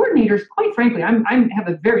coordinators, quite frankly, I have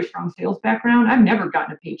a very strong sales background. I've never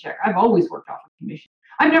gotten a paycheck. I've always worked off of commission.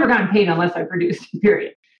 I've never gotten paid unless I produced,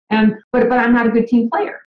 period. But I'm not a good team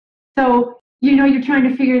player. So, you're trying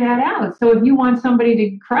to figure that out. So if you want somebody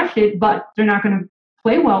to crush it, but they're not going to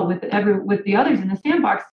play well with the others in the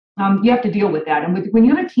sandbox, you have to deal with that. And when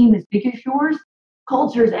you have a team as big as yours,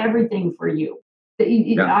 culture is everything for you.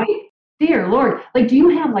 Dear Lord, like, do you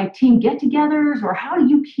have like team get-togethers, or how do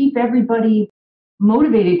you keep everybody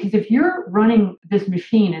motivated? Because if you're running this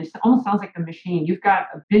machine, and it almost sounds like a machine, you've got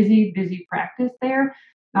a busy practice there.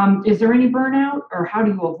 Is there any burnout, or how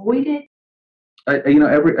do you avoid it?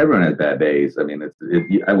 Everyone has bad days. I mean,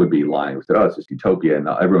 I would be lying if I said, it's just utopia and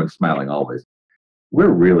everyone's smiling always.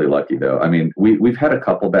 We're really lucky, though. I mean, we've had a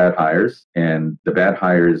couple bad hires, and the bad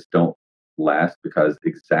hires don't last because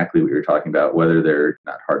exactly what you're talking about, whether they're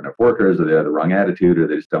not hard enough workers, or they have the wrong attitude, or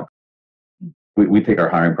they just don't. We take our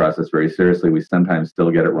hiring process very seriously. We sometimes still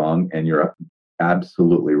get it wrong, and you're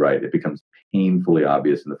absolutely right. It becomes painfully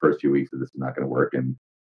obvious in the first few weeks that this is not going to work. And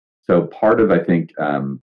so part of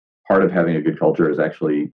having a good culture is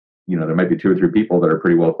actually, there might be 2 or 3 people that are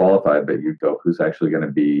pretty well qualified, but you go, who's actually going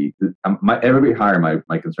to be, every hire,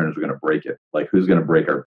 my concern is we're going to break it. Like, who's going to break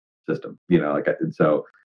our system? And so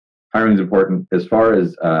hiring is important. As far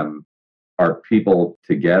as our people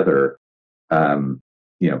together,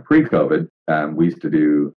 pre-COVID, we used to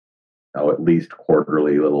do at least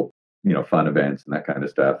quarterly little, fun events and that kind of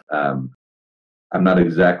stuff. I'm not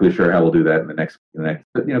exactly sure how we'll do that in the next, but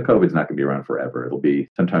COVID's not going to be around forever. It'll be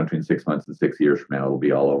sometime between 6 months and 6 years from now. It'll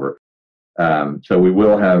be all over. So we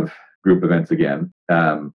will have group events again.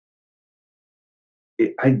 I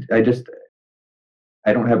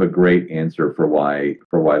don't have a great answer for why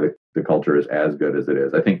the culture is as good as it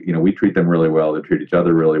is. I think we treat them really well. They treat each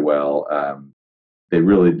other really well. They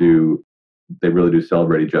really do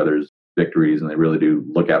celebrate each other's victories, and they really do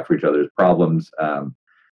look out for each other's problems.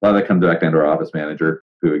 A lot of that comes back down to our office manager,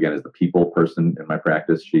 who again is the people person in my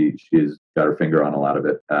practice. She's got her finger on a lot of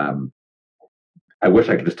it. I wish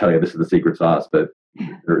I could just tell you this is the secret sauce, but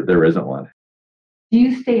there isn't one. Do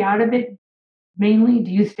you stay out of it mainly? Do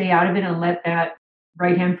you stay out of it and let that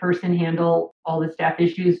right-hand person handle all the staff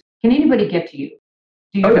issues? Can anybody get to you?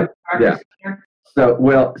 Do you have practice there?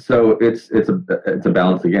 So it's a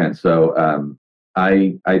balance again. So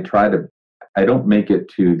I don't make it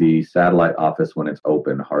to the satellite office when it's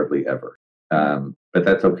open, hardly ever. But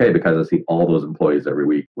that's okay, because I see all those employees every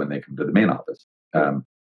week when they come to the main office.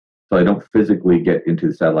 So I don't physically get into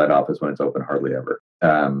the satellite office when it's open, hardly ever.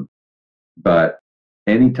 But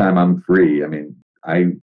anytime I'm free, I mean,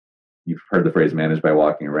 you've heard the phrase "manage by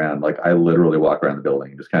walking around." Like, I literally walk around the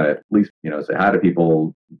building and just kind of at least, say hi to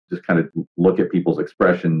people, just kind of look at people's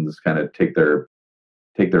expressions, kind of take their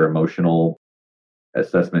emotional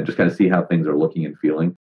assessment, just kind of see how things are looking and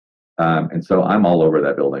feeling. And so I'm all over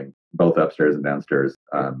that building, both upstairs and downstairs,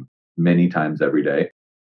 many times every day,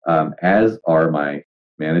 as are my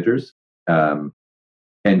managers. And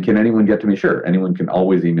can anyone get to me? Sure. Anyone can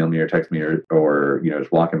always email me or text me or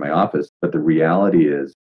just walk in my office. But the reality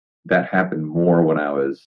is that happened more when I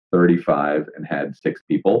was 35 and had 6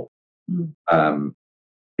 people.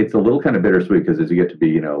 it's a little kind of bittersweet because as you get to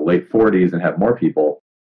be, late 40s and have more people,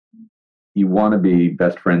 you want to be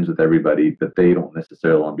best friends with everybody, but they don't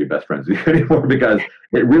necessarily want to be best friends with you anymore because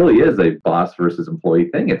it really is a boss versus employee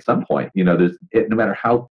thing at some point. No matter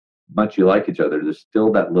how much you like each other, there's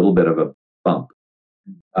still that little bit of a bump.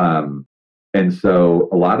 And so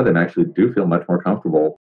a lot of them actually do feel much more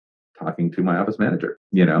comfortable talking to my office manager.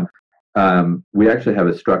 We actually have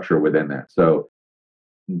a structure within that. So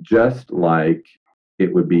just like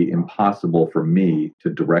it would be impossible for me to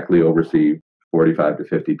directly oversee 45 to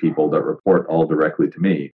 50 people that report all directly to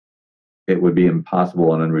me, it would be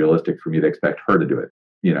impossible and unrealistic for me to expect her to do it.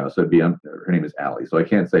 So it'd be, her name is Allie. So I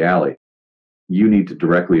can't say, Allie, you need to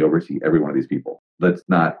directly oversee every one of these people. That's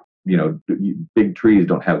not, big trees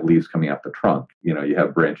don't have leaves coming off the trunk. You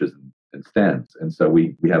have branches and stems. And so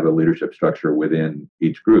we have a leadership structure within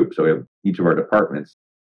each group. So we have each of our departments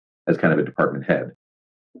as kind of a department head.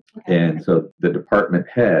 Okay. And so the department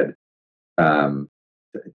head,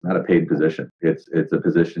 it's not a paid position. It's a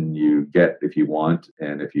position you get if you want,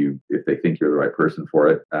 and if they think you're the right person for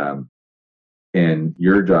it. And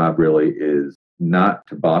your job really is not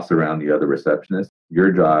to boss around the other receptionists.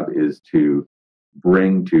 Your job is to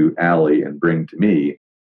bring to Allie and bring to me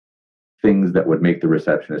things that would make the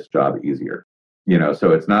receptionist's job easier.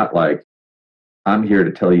 So it's not like I'm here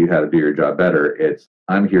to tell you how to do your job better. It's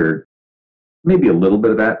I'm here, maybe a little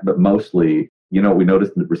bit of that, but mostly, what we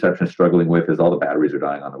noticed the receptionist struggling with is all the batteries are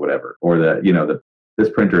dying on it, whatever, or this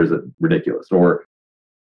printer is ridiculous, or,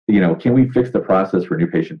 can we fix the process for new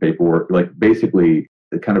patient paperwork? Like basically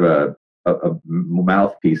kind of a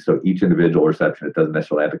mouthpiece. So each individual receptionist doesn't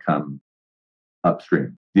necessarily have to come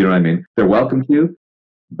upstream. You know what I mean? They're welcome to,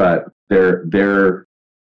 but their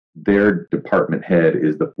department head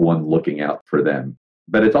is the one looking out for them.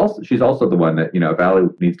 But she's also the one that, if Allie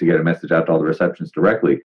needs to get a message out to all the receptionists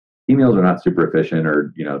directly, emails are not super efficient,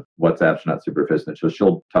 or, WhatsApp's not super efficient. So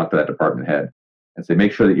she'll talk to that department head and say,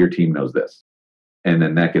 make sure that your team knows this. And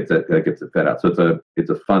then that gets it fed out. So it's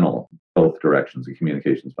a funnel, both directions, a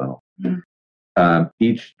communications funnel. Mm-hmm.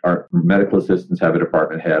 Our medical assistants have a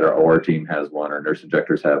department head, our OR team has one, our nurse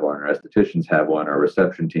injectors have one, our estheticians have one, our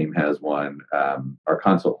reception team has one, our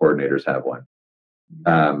consult coordinators have one.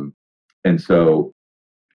 And so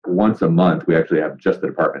once a month, we actually have just the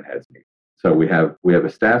department heads meet. So we have a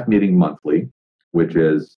staff meeting monthly, which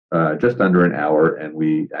is just under an hour, and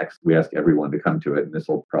we ask everyone to come to it, and this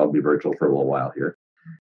will probably be virtual for a little while here.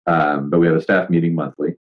 But we have a staff meeting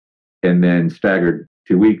monthly, and then staggered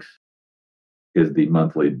 2 weeks is the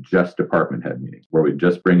monthly just department head meeting, where we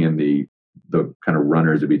just bring in the kind of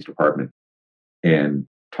runners of each department and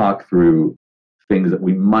talk through things that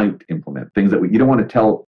we might implement, things that you don't want to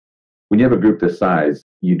tell. When you have a group this size,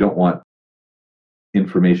 you don't want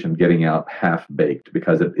information getting out half-baked,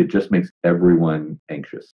 because it just makes everyone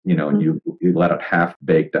anxious, and you let out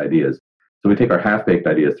half-baked ideas. So we take our half-baked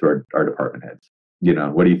ideas to our department heads.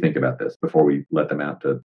 What do you think about this, before we let them out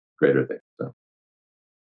to greater things? So.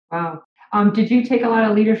 Wow. Did you take a lot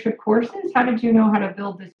of leadership courses? How did you know how to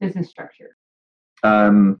build this business structure?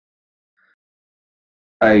 I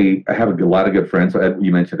have a lot of good friends. So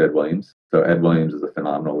you mentioned Ed Williams. So Ed Williams is a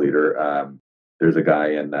phenomenal leader. There's a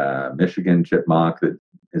guy in Michigan, Chip Mock, that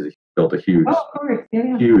has built a huge,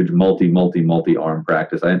 huge multi-arm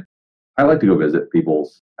practice. I like to go visit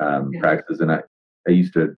people's practices, and I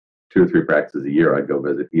used to 2 or 3 practices a year I'd go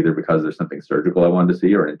visit, either because there's something surgical I wanted to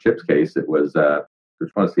see, or in Chip's case, it was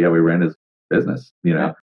just want to see how he ran his business.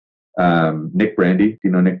 Nick Brandy. Do you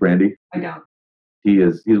know Nick Brandy? I don't.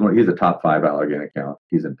 He's a top 5 Allergan account.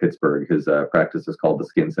 He's in Pittsburgh. His practice is called the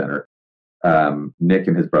Skin Center. Nick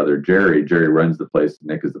and his brother Jerry runs the place.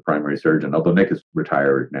 Nick is the primary surgeon, although Nick is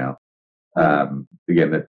retired now. Again,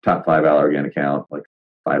 the top 5 Allergan account, like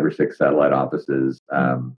 5 or 6 satellite offices,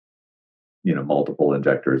 multiple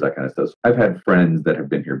injectors, that kind of stuff. So I've had friends that have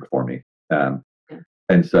been here before me.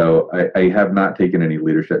 And so I have not taken any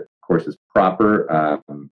leadership courses proper.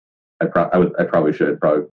 I probably should.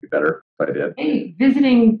 Probably be better if I did. Hey,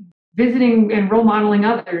 visiting and role modeling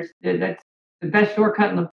others, that's the best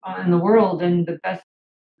shortcut in the world, and the best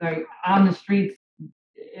on the streets,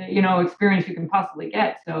 experience you can possibly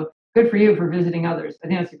get. So good for you for visiting others. I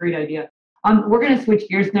think that's a great idea. We're going to switch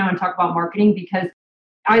gears now and talk about marketing, because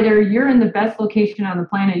either you're in the best location on the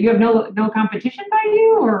planet, you have no competition by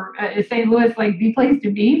you, or is St. Louis like the place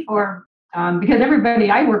to be for? Because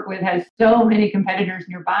everybody I work with has so many competitors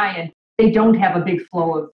nearby, and they don't have a big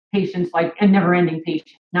flow of patients, and never-ending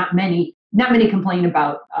patients. Not many complain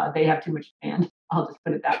about they have too much demand. I'll just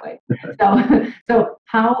put it that way. So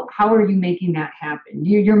how are you making that happen?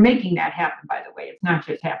 You're making that happen, by the way. It's not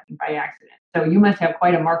just happening by accident. So you must have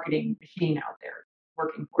quite a marketing machine out there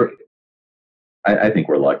working for you? I think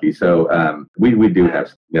we're lucky. So we do have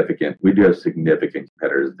significant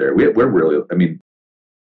competitors there. We're really, I mean,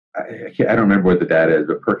 I don't remember what the data is,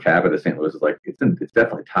 but per capita, St. Louis is like it's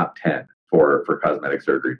definitely top 10 for cosmetic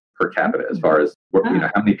surgery per capita as far as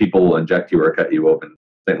how many people will inject you or cut you open.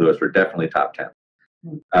 St. Louis, we're definitely top 10,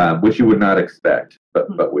 which you would not expect,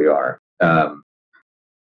 but we are.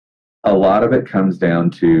 A lot of it comes down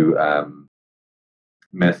to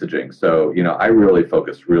messaging. So I really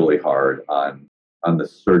focus really hard on the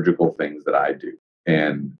surgical things that I do,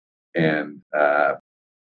 and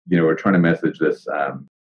we're trying to message this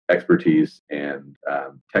expertise and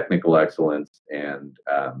technical excellence, and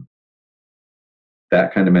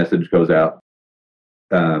that kind of message goes out.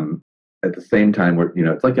 At the same time,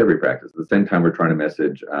 it's like every practice. At the same time, we're trying to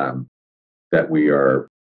message that we are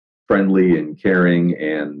friendly and caring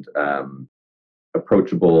and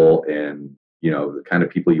approachable, and the kind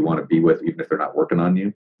of people you want to be with, even if they're not working on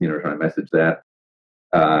you. Trying to message that.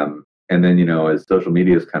 And then as social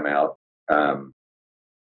medias come out,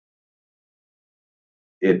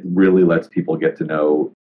 it really lets people get to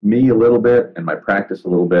know me a little bit and my practice a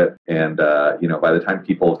little bit. And by the time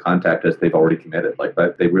people contact us, they've already committed. Like,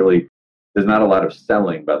 but there's not a lot of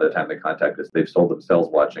selling by the time they contact us. They've sold themselves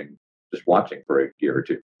watching for a year or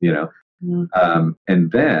two.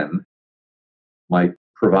 And then my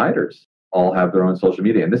providers all have their own social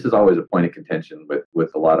media, and this is always a point of contention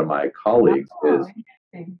with a lot of my colleagues.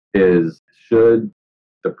 Is should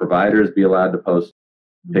the providers be allowed to post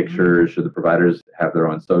pictures? Should the providers have their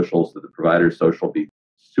own socials? Should the provider's social be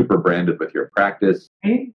super branded with your practice?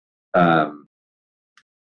 Is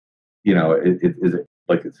it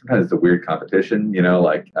like sometimes it's a weird competition?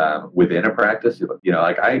 Within a practice,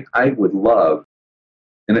 I would love,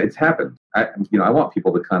 and it's happened. I want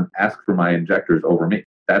people to come ask for my injectors over me.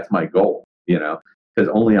 That's my goal, because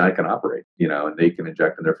only I can operate, and they can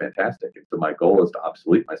inject and they're fantastic. And so my goal is to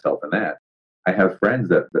obsolete myself in that. I have friends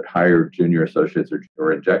that hire junior associates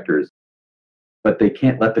or injectors, but they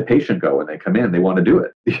can't let the patient go when they come in. They want to do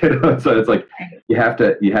it, So it's like you have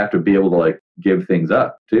to be able to like give things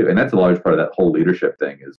up too, and that's a large part of that whole leadership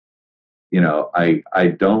thing. Is I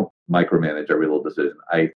don't micromanage every little decision.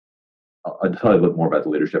 I'll tell you a little more about the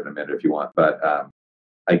leadership in a minute if you want, but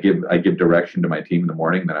I give direction to my team in the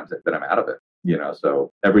morning, then I'm out of it.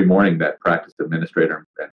 So every morning that practice administrator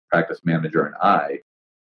and practice manager and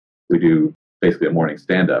we do basically a morning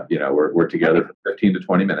stand-up. We're together for 15 to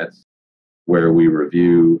 20 minutes where we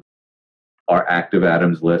review our active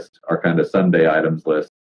items list, our kind of Sunday items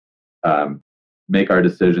list, make our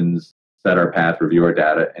decisions, set our path, review our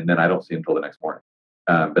data, and then I don't see them until the next morning.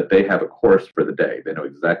 But they have a course for the day. They know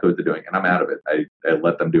exactly what they're doing, and I'm out of it. I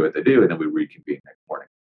let them do what they do, and then we reconvene next morning.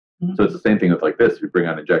 So it's the same thing with like this. We bring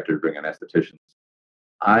on injectors, bring on estheticians.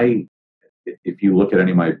 If you look at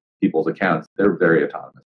any of my people's accounts, they're very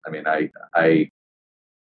autonomous. I mean, I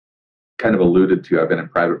kind of alluded to, I've been in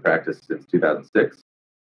private practice since 2006,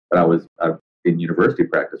 but I've in university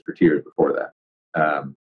practice for 2 years before that.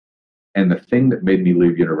 And the thing that made me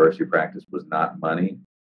leave university practice was not money.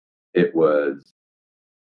 It was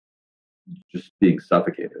just being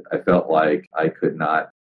suffocated. I felt like I could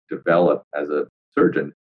not develop as a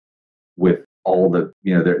surgeon with all the,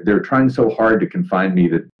 they're trying so hard to confine me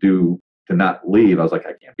to not leave. I was like,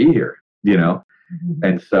 I can't be here,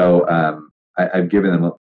 And so I've given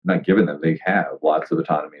them, not given them, they have lots of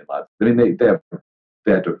autonomy and they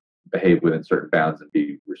have to behave within certain bounds and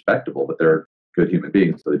be respectable, but they're good human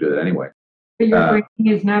beings, so they do that anyway. But your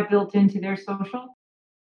training is not built into their social?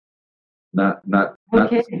 Not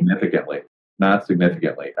significantly. Not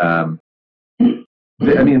significantly. Often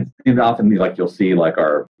like you'll see like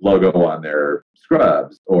our logo on their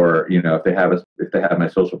scrubs, or if they have my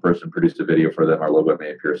social person produce a video for them, our logo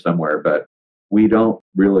may appear somewhere. But we don't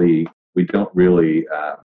really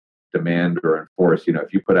demand or enforce.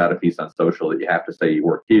 If you put out a piece on social that you have to say you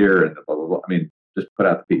work here and blah blah blah. Just put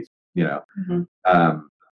out the piece. And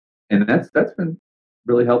that's been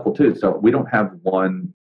really helpful too. So we don't have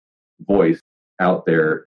one voice out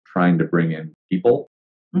there trying to bring in people.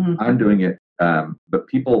 I'm doing it, but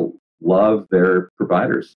people love their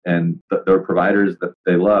providers, and their providers that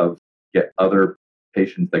they love get other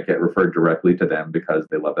patients that get referred directly to them because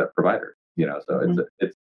they love that provider. So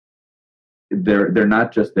it's they're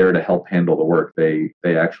not just there to help handle the work. They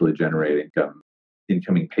actually generate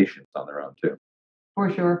incoming patients on their own too. For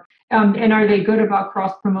sure. And are they good about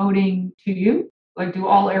cross promoting to you? Like, do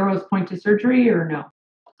all arrows point to surgery or no?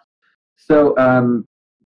 So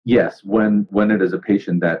yes, when it is a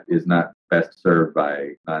patient that is not best served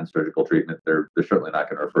by non-surgical treatment, they're certainly not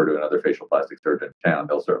going to refer to another facial plastic surgeon in town.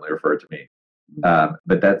 They'll certainly refer to me.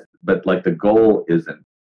 But like the goal isn't,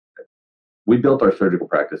 we built our surgical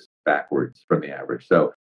practice backwards from the average.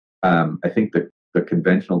 So I think the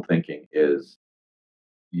conventional thinking is,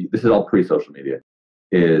 this is all pre-social media,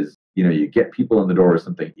 is, you get people in the door with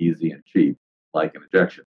something easy and cheap, like an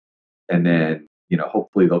injection. And then,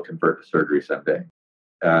 hopefully they'll convert to surgery someday.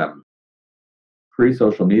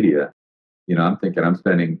 Pre-social media, I'm thinking I'm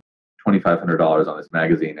spending $2,500 on this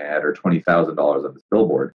magazine ad or $20,000 on this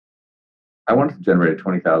billboard. I want it to generate a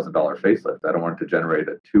 $20,000 facelift. I don't want it to generate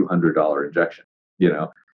a $200 injection,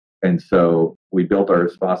 And so we built our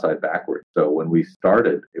spa side backwards. So when we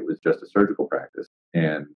started, it was just a surgical practice.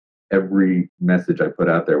 And every message I put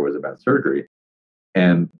out there was about surgery.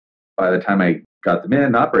 And by the time I got them in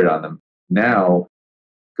and operated on them, now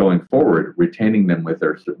going forward, retaining them with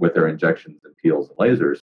their injections and peels and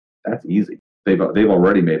lasers, that's easy. They've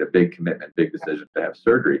already made a big commitment, big decision to have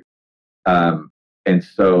surgery. And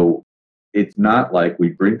so it's not like we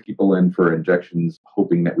bring people in for injections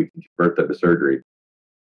hoping that we can convert them to surgery.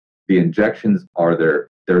 The injections are they're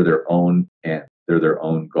their own end. They're their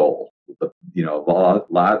own goal. A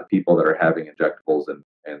lot of people that are having injectables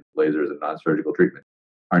and lasers and non-surgical treatment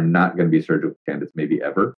are not going to be surgical candidates maybe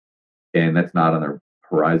ever. And that's not on their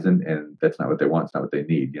horizon, and that's not what they want. It's not what they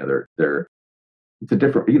need. It's a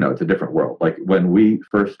different world. Like when we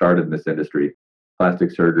first started in this industry,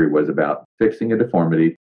 plastic surgery was about fixing a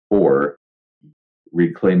deformity or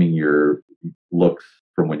reclaiming your looks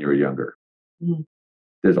from when you were younger. Mm.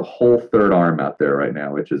 There's a whole third arm out there right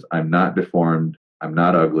now, which is, I'm not deformed, I'm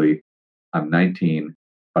not ugly, I'm 19,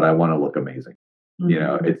 but I want to look amazing.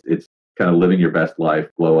 Mm-hmm. It's kind of living your best life,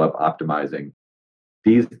 glow up, optimizing.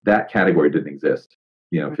 That category didn't exist,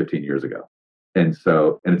 15 years ago. And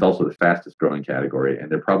it's also the fastest growing category,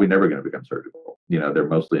 and they're probably never going to become surgical. They're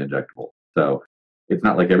mostly injectable. So it's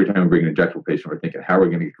not like every time we bring an injectable patient, we're thinking, how are we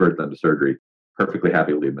going to convert them to surgery? Perfectly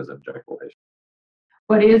happy to leave them as an injectable patient.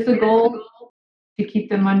 What is the goal? To keep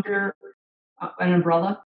them under an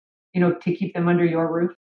umbrella, to keep them under your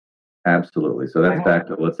roof? Absolutely. So that's back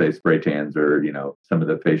to, let's say, spray tans or, some of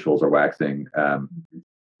the facials or waxing.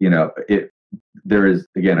 There is,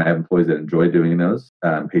 again, I have employees that enjoy doing those.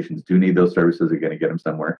 Patients do need those services. They're going to get them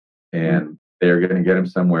somewhere, and they're going to get them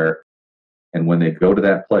somewhere. And when they go to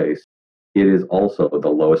that place, it is also the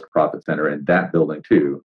lowest profit center in that building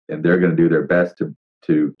too. And they're going to do their best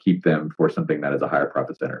to keep them for something that is a higher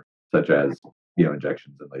profit center, such as,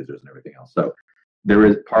 injections and lasers and everything else. So there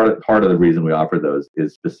is part of the reason we offer those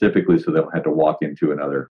is specifically so they don't have to walk into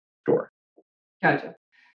another store. Gotcha.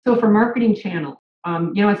 So for marketing channel,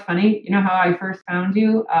 it's funny, how I first found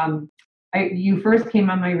you, you first came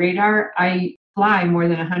on my radar. I fly more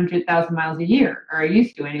than 100,000 miles a year, or I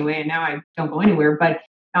used to anyway, and now I don't go anywhere, but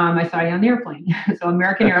I saw you on the airplane. So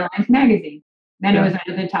American Airlines Magazine. Then it was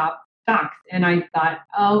under the top stocks. And I thought,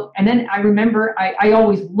 and then I remember, I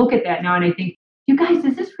always look at that now and I think, you guys,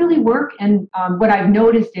 does this really work? And what I've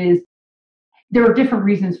noticed is there are different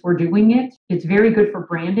reasons for doing it. It's very good for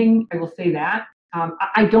branding. I will say that.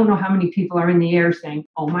 I don't know how many people are in the air saying,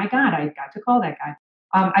 oh my God, I've got to call that guy.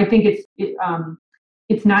 I think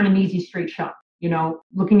it's not an easy straight shot.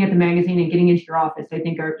 Looking at the magazine and getting into your office, I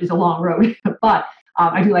think is a long road, but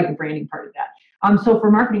I do like the branding part of that. So for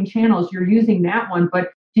marketing channels, you're using that one, but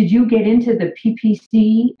did you get into the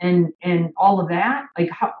PPC and all of that? Like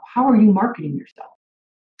how are you marketing yourself?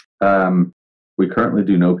 We currently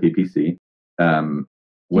do no PPC.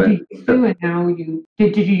 Did you used to, and now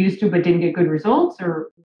did you used to but didn't get good results,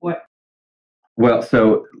 or what? Well,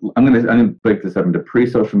 so I'm gonna break this up into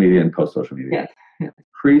pre-social media and post-social media. Yes.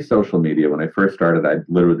 Pre-social media, when I first started, I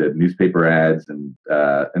literally did newspaper ads, and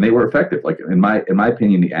they were effective. Like in my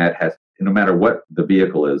opinion, the ad has, no matter what the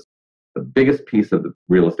vehicle is, the biggest piece of the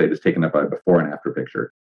real estate is taken up by a before and after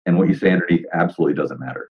picture, and what you say underneath absolutely doesn't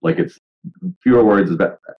matter. Like it's fewer words is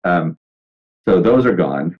better. So those are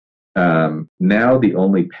gone. Now the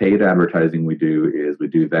only paid advertising we do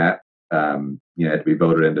that. You have to be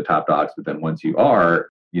voted into top docs, but then once you are,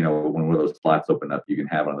 when one of those slots open up, you can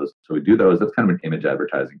have one of those. So we do those. That's kind of an image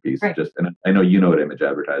advertising piece. Right. And I know what image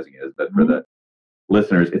advertising is, but for the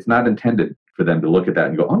listeners, it's not intended for them to look at that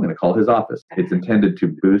and go, oh, I'm going to call his office. It's intended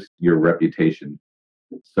to boost your reputation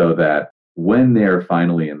so that when they're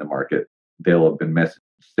finally in the market, they'll have been messaged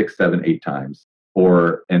 6, 7, 8 times.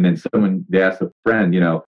 And then they ask a friend,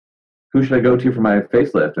 who should I go to for my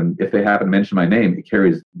facelift? And if they happen to mention my name, it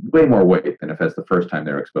carries way more weight than if that's the first time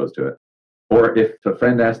they're exposed to it. Or if a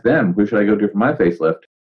friend asks them, who should I go to for my facelift?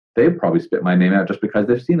 They probably spit my name out just because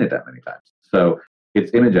they've seen it that many times. So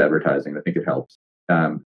it's image advertising. I think it helps.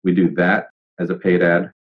 We do that as a paid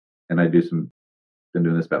ad. And I been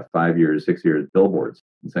doing this about 5 years, 6 years, billboards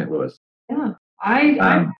in St. Louis. Yeah.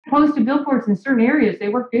 I posted billboards in certain areas. They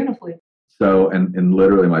work beautifully. So, and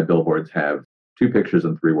literally my billboards have 2 pictures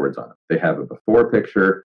and 3 words on them. They have a before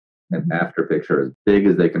picture and after picture as big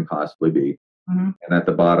as they can possibly be. And at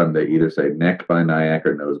the bottom, they either say neck by Nayak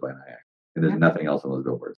or nose by Nayak. And there's nothing else on those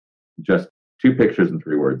billboards. Just 2 pictures and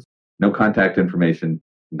 3 words. No contact information,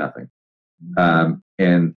 nothing.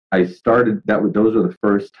 And I started, those were the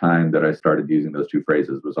first time that I started using those 2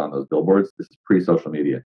 phrases was on those billboards. This is pre-social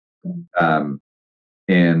media.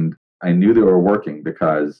 And I knew they were working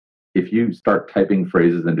because if you start typing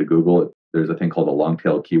phrases into Google, there's a thing called a long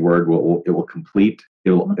tail keyword. It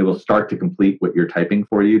will start to complete what you're typing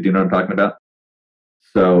for you. Do you know what I'm talking about?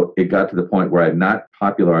 So it got to the point where I had not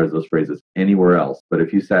popularized those phrases anywhere else. But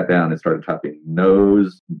if you sat down and started typing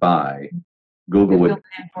nose by, Google would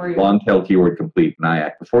long tail keyword complete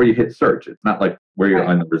Nayak before you hit search. It's not like where you're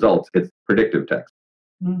on the results. It's predictive text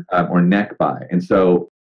or neck by. And so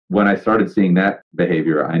when I started seeing that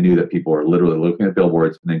behavior, I knew that people were literally looking at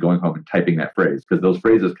billboards and then going home and typing that phrase because those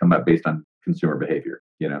phrases come up based on consumer behavior,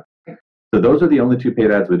 So those are the only 2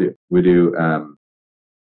 paid ads we do. We do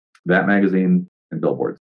that magazine and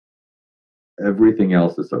billboards. Everything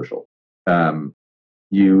else is social.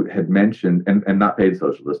 You had mentioned, and not paid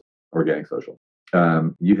social, just organic social.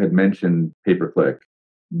 You had mentioned pay-per-click.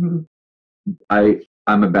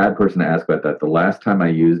 I'm a bad person to ask about that. The last time I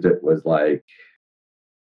used it was like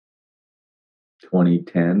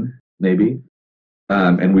 2010, maybe.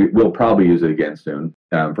 And we'll probably use it again soon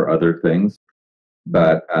for other things.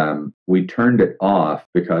 But we turned it off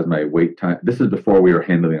because my wait time, this is before we were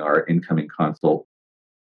handling our incoming consult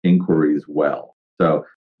inquiries well. So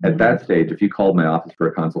at that stage, if you called my office for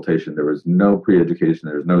a consultation, there was no pre-education,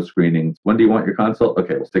 there was no screenings. When do you want your consult?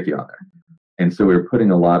 Okay, we'll stick you on there. And so we were putting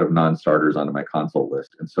a lot of non-starters onto my consult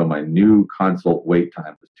list. And so my new consult wait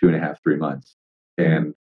time was 2.5, 3 months,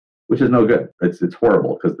 and which is no good. It's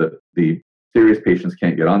horrible because the serious patients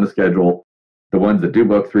can't get on the schedule. The ones that do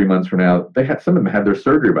book 3 months from now, some of them had their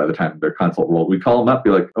surgery by the time their consult rolled. We call them up, be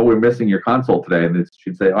like, "Oh, we're missing your consult today," and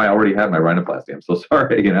she'd say, "Oh, I already had my rhinoplasty. I'm so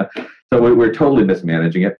sorry," So we're totally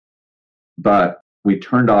mismanaging it. But we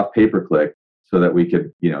turned off pay-per-click so that we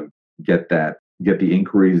could, get the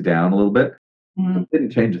inquiries down a little bit. It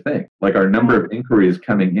didn't change a thing. Like our number of inquiries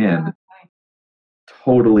coming in,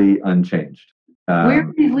 totally unchanged. Where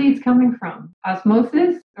are these leads coming from?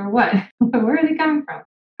 Osmosis or what? Where are they coming from?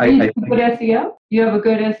 Are you doing good SEO? You have a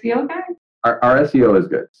good SEO guy? Our SEO is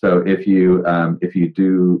good. So if you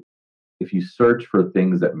search for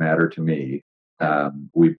things that matter to me,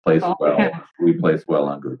 we place well. We place well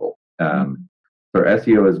on Google. So our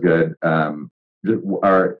SEO is good.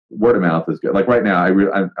 Our word of mouth is good. Like right now,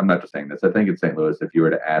 I'm not just saying this. I think in St. Louis, if you were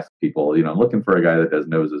to ask people, I'm looking for a guy that does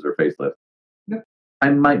noses or facelifts, I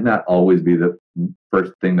might not always be the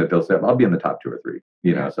first thing that they'll say. I'll be in the top 2 or 3.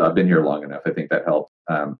 So I've been here long enough. I think that helps.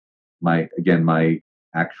 My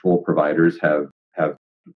actual providers have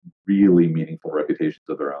really meaningful reputations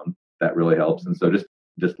of their own. That really helps. And so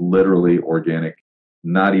just literally organic,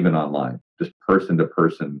 not even online, just person to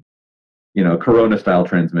person. Corona style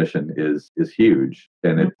transmission is huge,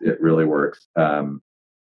 and it really works. And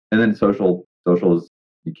then social is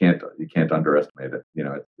you can't underestimate it.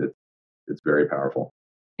 It's very powerful.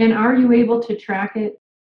 And are you able to track it?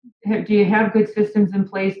 Do you have good systems in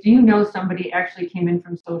place? Do you know somebody actually came in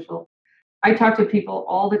from social? I talk to people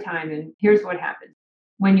all the time, and here's what happens.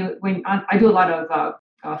 When I do a lot of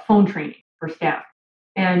phone training for staff,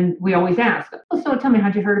 and we always ask, "Oh, so tell me, how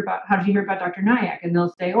did you hear about Dr. Nayak?" And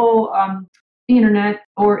they'll say, "Oh, the internet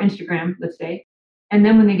or Instagram, let's say." And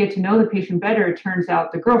then when they get to know the patient better, it turns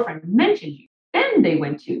out the girlfriend mentioned you. Then they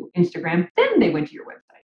went to Instagram. Then they went to your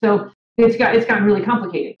website. So it's gotten really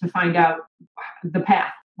complicated to find out the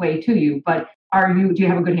pathway to you. But do you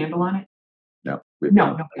have a good handle on it? No.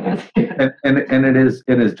 And it is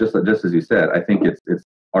just as you said. I think it's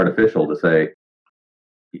artificial to say,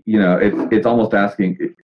 it's almost asking.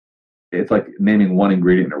 It's like naming one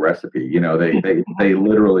ingredient in a recipe. They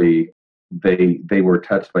literally they were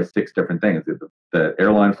touched by 6 different things. The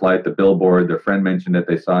airline flight, the billboard, their friend mentioned it.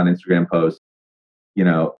 They saw an Instagram post.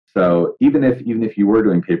 So even if you were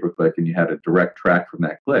doing pay-per-click and you had a direct track from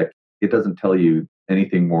that click, it doesn't tell you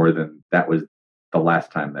anything more than that was the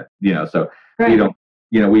last time that, so right.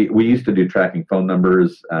 We used to do tracking phone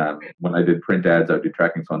numbers. When I did print ads, I would do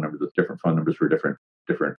tracking phone numbers with different phone numbers for different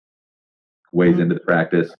ways into the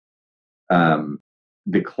practice.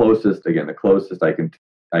 The closest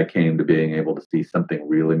I came to being able to see something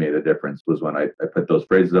really made a difference was when I put those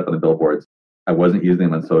phrases up on the billboards. I wasn't using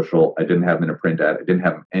them on social. I didn't have them in a print ad. I didn't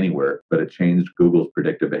have them anywhere, but it changed Google's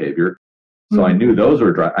predictive behavior. So I knew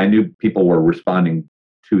I knew people were responding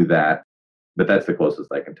to that But that's the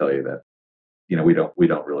closest I can tell you that, we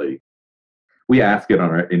don't really, we ask it on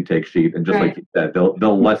our intake sheet, and just like you said,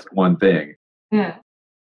 they'll list one thing. Yeah.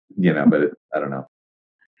 But I don't know.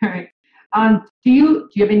 All right. Do you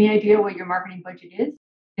have any idea what your marketing budget is?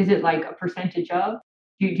 Is it like a percentage of?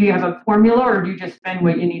 Do you have a formula, or do you just spend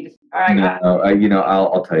what you need to?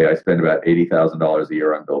 I'll tell you, I spend about $80,000 a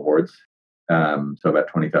year on billboards, so about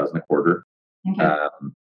 $20,000 a quarter. Okay.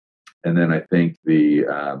 And then I think the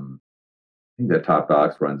top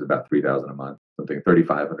box runs about $3,000 a month, something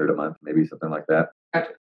 $3,500 a month, maybe something like that.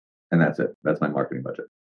 Gotcha. And that's it. That's my marketing budget.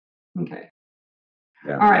 Okay.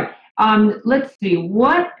 Yeah. All right. Let's see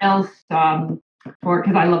what else. Because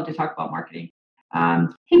I love to talk about marketing.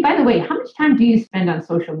 Hey, by the way, how much time do you spend on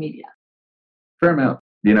social media? Fair amount.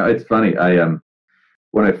 It's funny.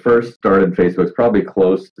 When I first started Facebook, it's probably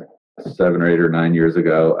close to 7 or 8 or 9 years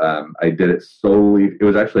ago. I did it solely. It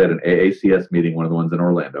was actually at an AACS meeting, one of the ones in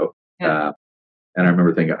Orlando. Yeah. And I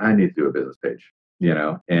remember thinking, I need to do a business page,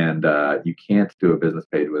 and you can't do a business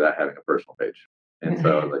page without having a personal page. And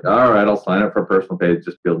so I was like, all right, I'll sign up for a personal page,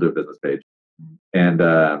 just be able to do a business page. And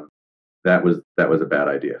that was a bad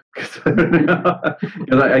idea, because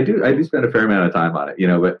I do spend a fair amount of time on it,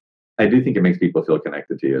 but I do think it makes people feel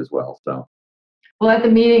connected to you as well. So. Well, at the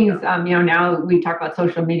meetings, now we talk about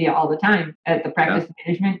social media all the time at the practice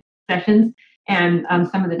management sessions, and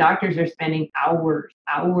some of the doctors are spending hours,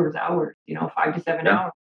 5 to 7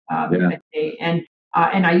 hours a day. And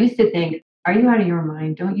I used to think, are you out of your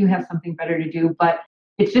mind? Don't you have something better to do? But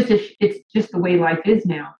it's just the way life is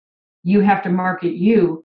now. You have to market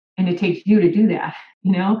you, and it takes you to do that,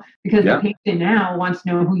 because the patient now wants to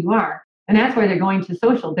know who you are, and that's why they're going to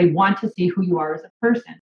social. They want to see who you are as a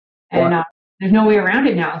person, and there's no way around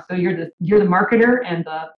it now. So you're the marketer and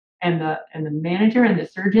the manager and the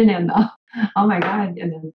surgeon and the oh my God,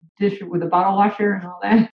 and the dish with the bottle washer and all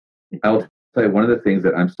that. I'll tell you, one of the things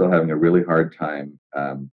that I'm still having a really hard time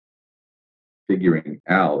figuring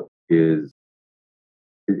out is,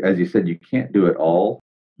 as you said, you can't do it all.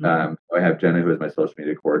 I have Jenna, who is my social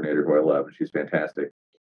media coordinator, who I love, and she's fantastic.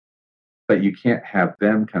 But you can't have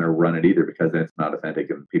them kind of run it either, because then it's not authentic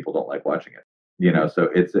and people don't like watching it. So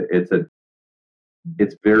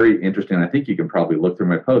it's very interesting. I think you can probably look through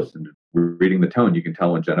my posts, and reading the tone, you can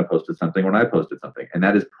tell when Jenna posted something, when I posted something, and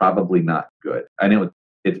that is probably not good. I know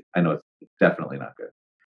it's definitely not good.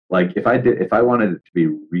 Like if I wanted it to be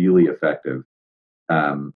really effective,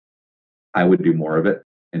 I would do more of it,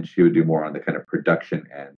 and she would do more on the kind of production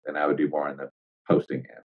end, and I would do more on the posting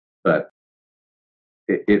end. But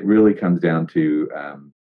it really comes down to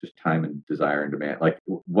just time and desire and demand. Like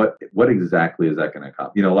what exactly is that going to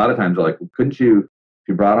accomplish? A lot of times they're like, couldn't you, if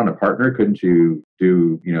you brought on a partner, couldn't you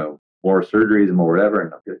do, more surgeries and more whatever?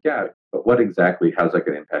 And I'm like, yeah, but what exactly, how's that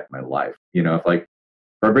going to impact my life? If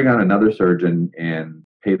I bring on another surgeon and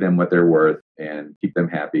pay them what they're worth and keep them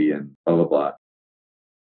happy and blah, blah, blah,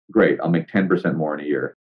 great. I'll make 10% more in a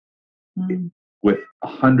year. With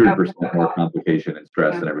 100% more complication and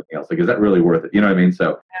stress and everything else. Like, is that really worth it? You know what I mean?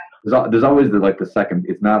 So there's always the second.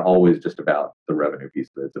 It's not always just about the revenue piece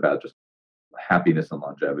of it. It's about just happiness and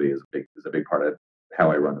longevity is a big part of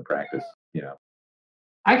how I run the practice.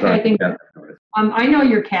 Actually, I think I know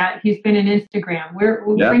your cat. He's been in Instagram.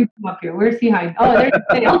 We'll bring him up here. Where's he hiding? Oh, there's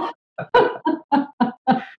Dale.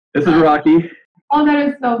 This is Rocky. Oh, that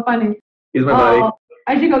is so funny. He's my buddy.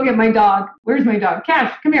 I should go get my dog. Where's my dog?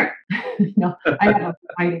 Cash, come here. No, I have him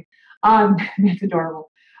hiding. That's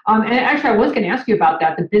adorable. And actually, I was going to ask you about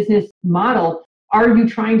that, the business model. Are you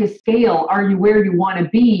trying to scale? Are you where you want to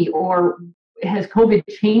be? Or has COVID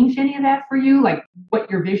changed any of that for you? Like what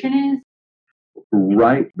your vision is?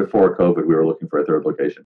 Right before COVID, we were looking for a third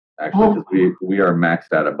location, actually, because we are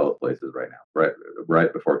maxed out at both places right now,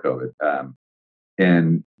 right before COVID.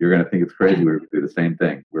 And you're going to think it's crazy. We were going to do the same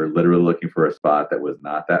thing. We were literally looking for a spot that was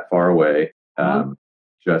not that far away,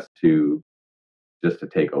 just to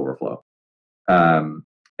take overflow. And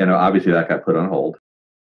obviously that got put on hold.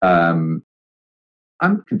 I'm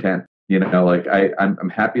content. I'm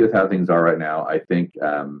happy with how things are right now. I think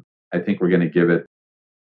we're going to give it,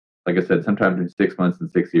 like I said, sometime in 6 months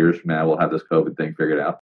and 6 years from now, we'll have this COVID thing figured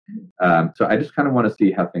out. So I just kind of want to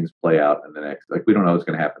see how things play out in the next, we don't know what's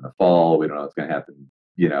going to happen in the fall. We don't know what's going to happen,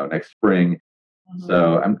 next spring. Mm-hmm.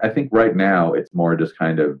 So I think right now it's more just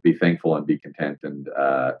kind of be thankful and be content and,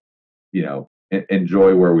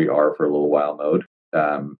 enjoy where we are for a little while mode.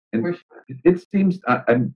 And it seems,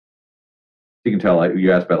 you can tell,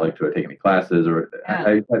 you asked about do I take any classes or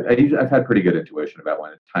I've had pretty good intuition about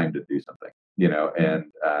when it's time to do something,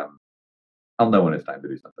 and I'll know when it's time to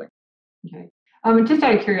do something. Okay. Just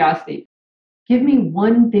out of curiosity, Give me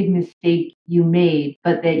one big mistake you made,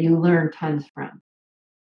 but that you learned tons from.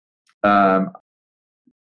 I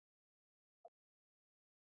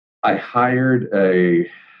hired an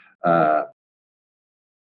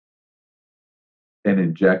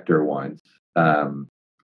injector once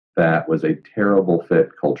that was a terrible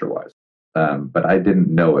fit culture-wise, but I didn't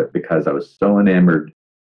know it because I was so enamored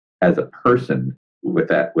as a person with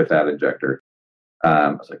that injector. I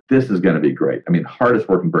was like, this is going to be great. I mean, hardest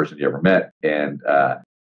working person you ever met, and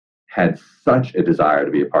had such a desire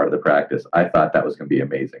to be a part of the practice. I thought that was going to be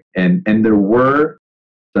amazing. And there were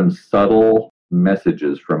some subtle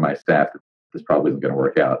messages from my staff that this probably isn't going to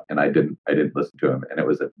work out, and I didn't listen to him, and it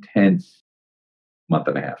was a tense month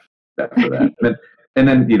and a half after that. and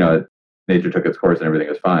then nature took its course and everything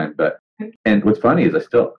was fine. And what's funny is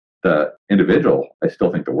the individual I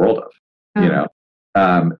still think the world of,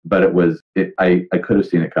 but I could have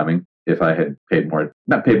seen it coming if I had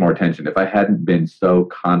not paid more attention, if I hadn't been so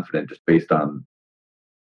confident just based on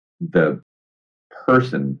the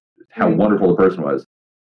person, how wonderful the person was.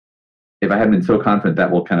 If I hadn't been so confident, that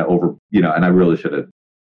will kind of and I really should have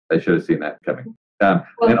seen that coming.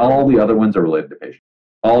 And all the other ones are related to patients.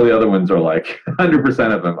 All the other ones are like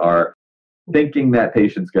 100% of them are thinking that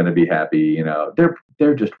patient's going to be happy.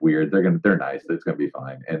 They're just weird. They're nice. It's going to be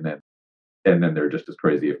fine. And then they're just as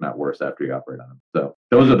crazy, if not worse, after you operate on them. So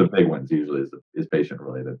those are the big ones. Usually is patient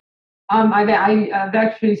related. I've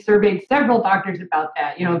actually surveyed several doctors about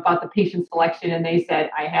that. About the patient selection, and they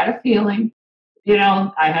said I had a feeling. But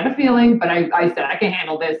I said I can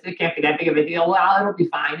handle this. It can't be that big of a deal. Well, it'll be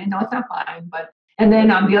fine. And no, it's not fine. And then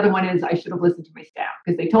the other one is I should have listened to my staff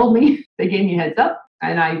because they told me, they gave me a heads up,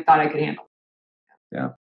 and I thought I could handle it. Yeah.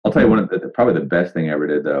 I'll tell you probably the best thing I ever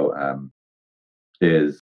did though,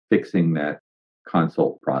 is fixing that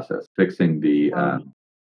consult process, fixing the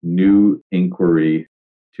new inquiry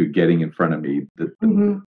to getting in front of me,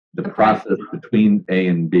 the process between A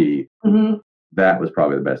and B. Mm-hmm. That was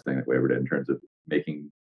probably the best thing that we ever did in terms of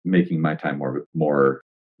making my time more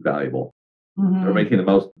valuable, or making the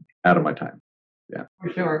most out of my time. Yeah, for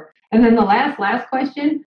sure. And then the last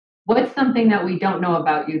question: what's something that we don't know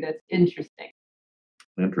about you that's interesting?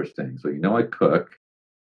 Interesting. So I cook.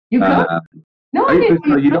 You cook? No, I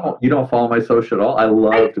didn't. You don't follow my social at all. I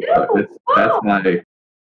love to cook.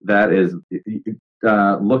 That is.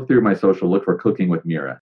 Look through my social. Look for Cooking with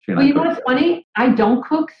Mira. Well, you know what's funny? I don't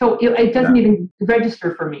cook, so it doesn't even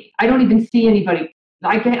register for me. I don't even see anybody.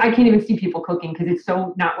 I can't even see people cooking because it's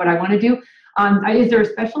so not what I want to do. Is there a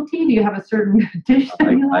specialty? Do you have a certain dish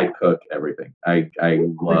that you like? I cook everything. I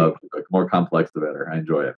love to cook. More complex, the better. I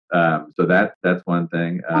enjoy it. So that's one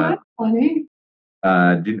thing. That's funny.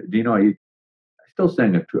 Do you know I still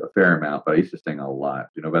sing a fair amount, but I used to sing a lot.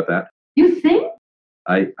 Do you know about that? You sing?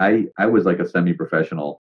 I was like a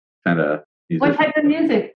semi-professional kind of musician. What type of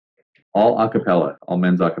music? All a cappella, all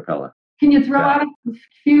men's a cappella. Can you throw out a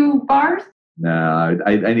few bars? No,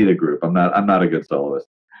 I need a group. I'm not a good soloist.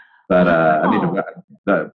 But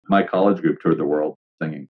my college group toured the world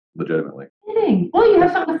singing legitimately. Kidding. Well, you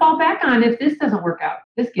have something to fall back on if this doesn't work out.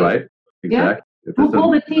 This gig. Right. Exactly. Yeah. We'll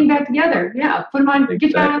pull the team back together. Yeah. Put them on. Exactly.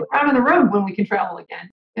 Get you out on the road when we can travel again.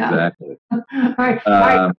 Yeah. Exactly. All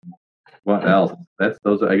right. What else? I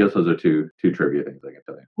guess those are two trivia things I can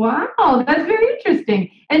tell you. Wow, that's very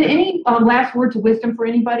interesting. And any last words of wisdom for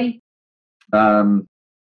anybody?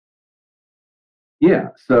 Yeah.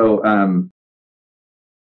 So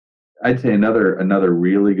I'd say another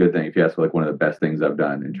really good thing, if you ask like one of the best things I've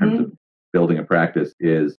done in terms of building a practice,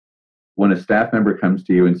 is when a staff member comes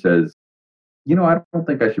to you and says, I don't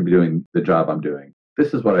think I should be doing the job I'm doing.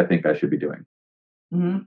 This is what I think I should be doing.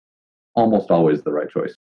 Mm-hmm. Almost always the right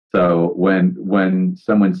choice. So when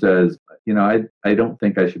someone says, I don't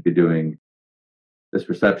think I should be doing this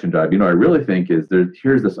reception job, I really think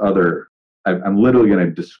here's this other, I'm literally going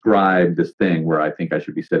to describe this thing where I think I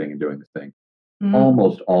should be sitting and doing this thing. Mm-hmm.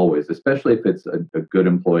 Almost always, especially if it's a good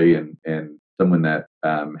employee and someone that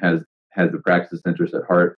has the practice interest at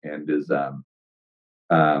heart and is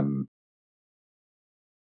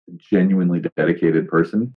genuinely dedicated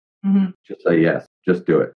person, just say yes, just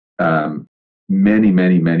do it. Many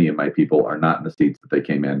of my people are not in the seats that they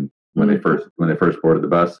came in when they first boarded the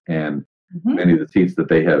bus, and many of the seats that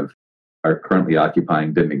they are currently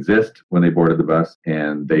occupying didn't exist when they boarded the bus,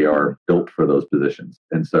 and they are built for those positions.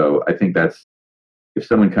 And so I think that's, if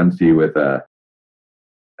someone comes to you with I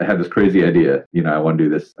have this crazy idea, I want to do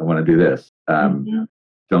this,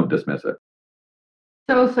 don't dismiss it.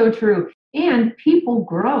 So true. And people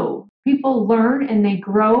grow, people learn, and they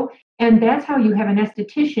grow. And that's how you have an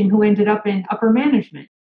esthetician who ended up in upper management.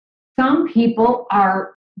 Some people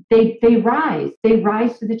they rise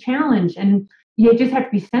to the challenge. And you just have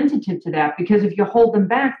to be sensitive to that, because if you hold them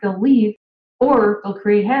back, they'll leave or they'll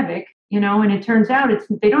create havoc, and it turns out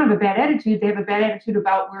they don't have a bad attitude. They have a bad attitude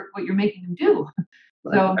about what you're making them do.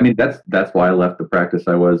 So, I mean, that's why I left the practice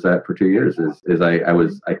I was at for 2 years is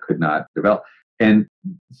I could not develop. And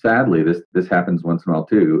sadly, this happens once in a while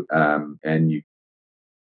too. And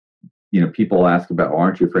people ask about,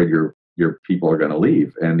 aren't you afraid your people are going to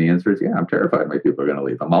leave? And the answer is, yeah, I'm terrified my people are going to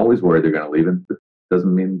leave. I'm always worried they're going to leave. And it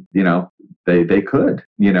doesn't mean, they could,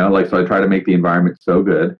 so I try to make the environment so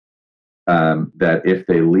good that if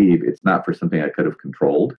they leave, it's not for something I could have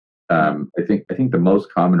controlled. I think the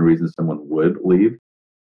most common reason someone would leave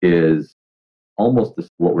is almost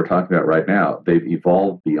what we're talking about right now. They've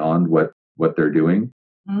evolved beyond what they're doing.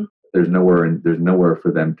 Mm-hmm. There's nowhere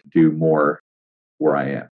for them to do more where I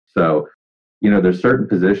am. So, there's certain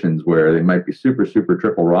positions where they might be super, super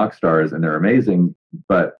triple rock stars and they're amazing,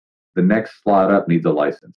 but the next slot up needs a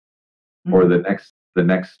license, mm-hmm. or the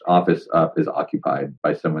next office up is occupied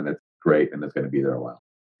by someone that's great and that's going to be there a while.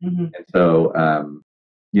 Mm-hmm. And so,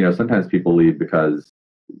 sometimes people leave because,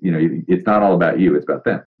 it's not all about you, it's about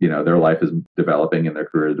them. Their life is developing and their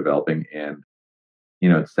career is developing, and,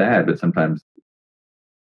 it's sad, but sometimes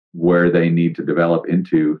where they need to develop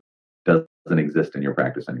into doesn't exist in your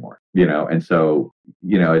practice anymore, and so,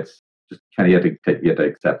 it's just kind of, you have to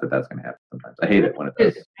accept that that's going to happen sometimes. I hate it when it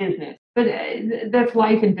does. It's business, but that's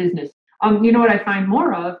life in business. What I find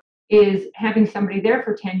more of is having somebody there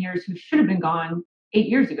for 10 years who should have been gone 8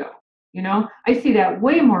 years ago. I see that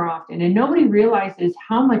way more often, and nobody realizes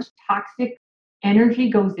how much toxic energy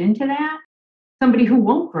goes into that. Somebody who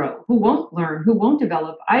won't grow, who won't learn, who won't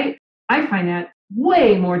develop. I find that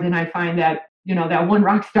way more than I find that, that one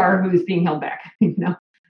rock star who's being held back, So,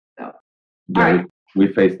 yeah, all right.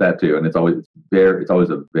 We face that too. And it's always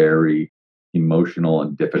a very emotional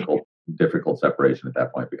and difficult separation at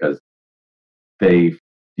that point, because they take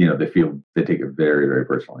it very, very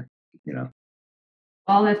personally,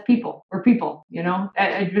 Well, that's people. We're people,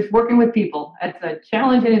 just working with people. That's a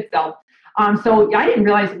challenge in itself. So I didn't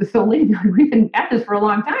realize it was so late. We've been at this for a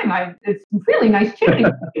long time. It's really nice chatting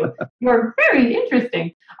with you. You're very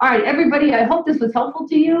interesting. All right, everybody, I hope this was helpful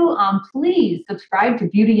to you. Please subscribe to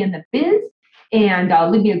Beauty and the Biz and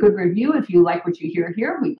leave me a good review if you like what you hear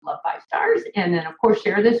here. We'd love 5 stars. And then, of course,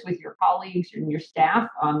 share this with your colleagues and your staff.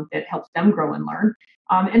 That helps them grow and learn.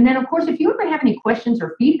 And then, of course, if you ever have any questions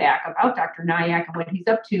or feedback about Dr. Nayak and what he's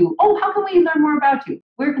up to, how can we learn more about you?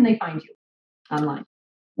 Where can they find you online?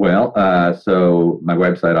 Well, so my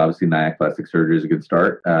website, obviously, Nayak Plastic Surgery is a good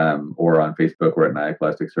start. Or on Facebook, we're at Nayak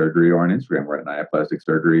Plastic Surgery. Or on Instagram, we're at Nayak Plastic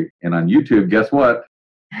Surgery. And on YouTube, guess what?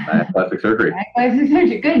 Nayak Plastic Surgery. Nayak Plastic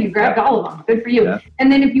Surgery. Good. You grabbed all of them. Good for you. Yeah. And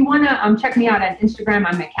then if you want to check me out on Instagram,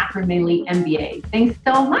 I'm at Catherine Maley, MBA. Thanks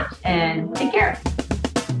so much and take care.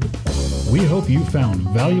 We hope you found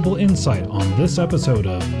valuable insight on this episode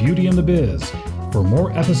of Beauty and the Biz. For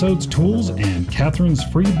more episodes, tools, and Catherine's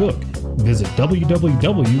free book, visit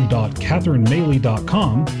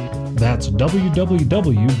www.catherinemaley.com. That's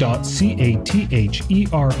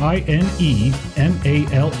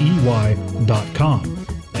www.catherinemaley.com.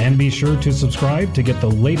 And be sure to subscribe to get the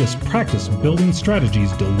latest practice building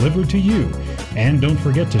strategies delivered to you. And don't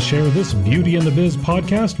forget to share this Beauty and the Biz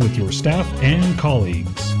podcast with your staff and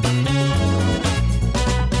colleagues.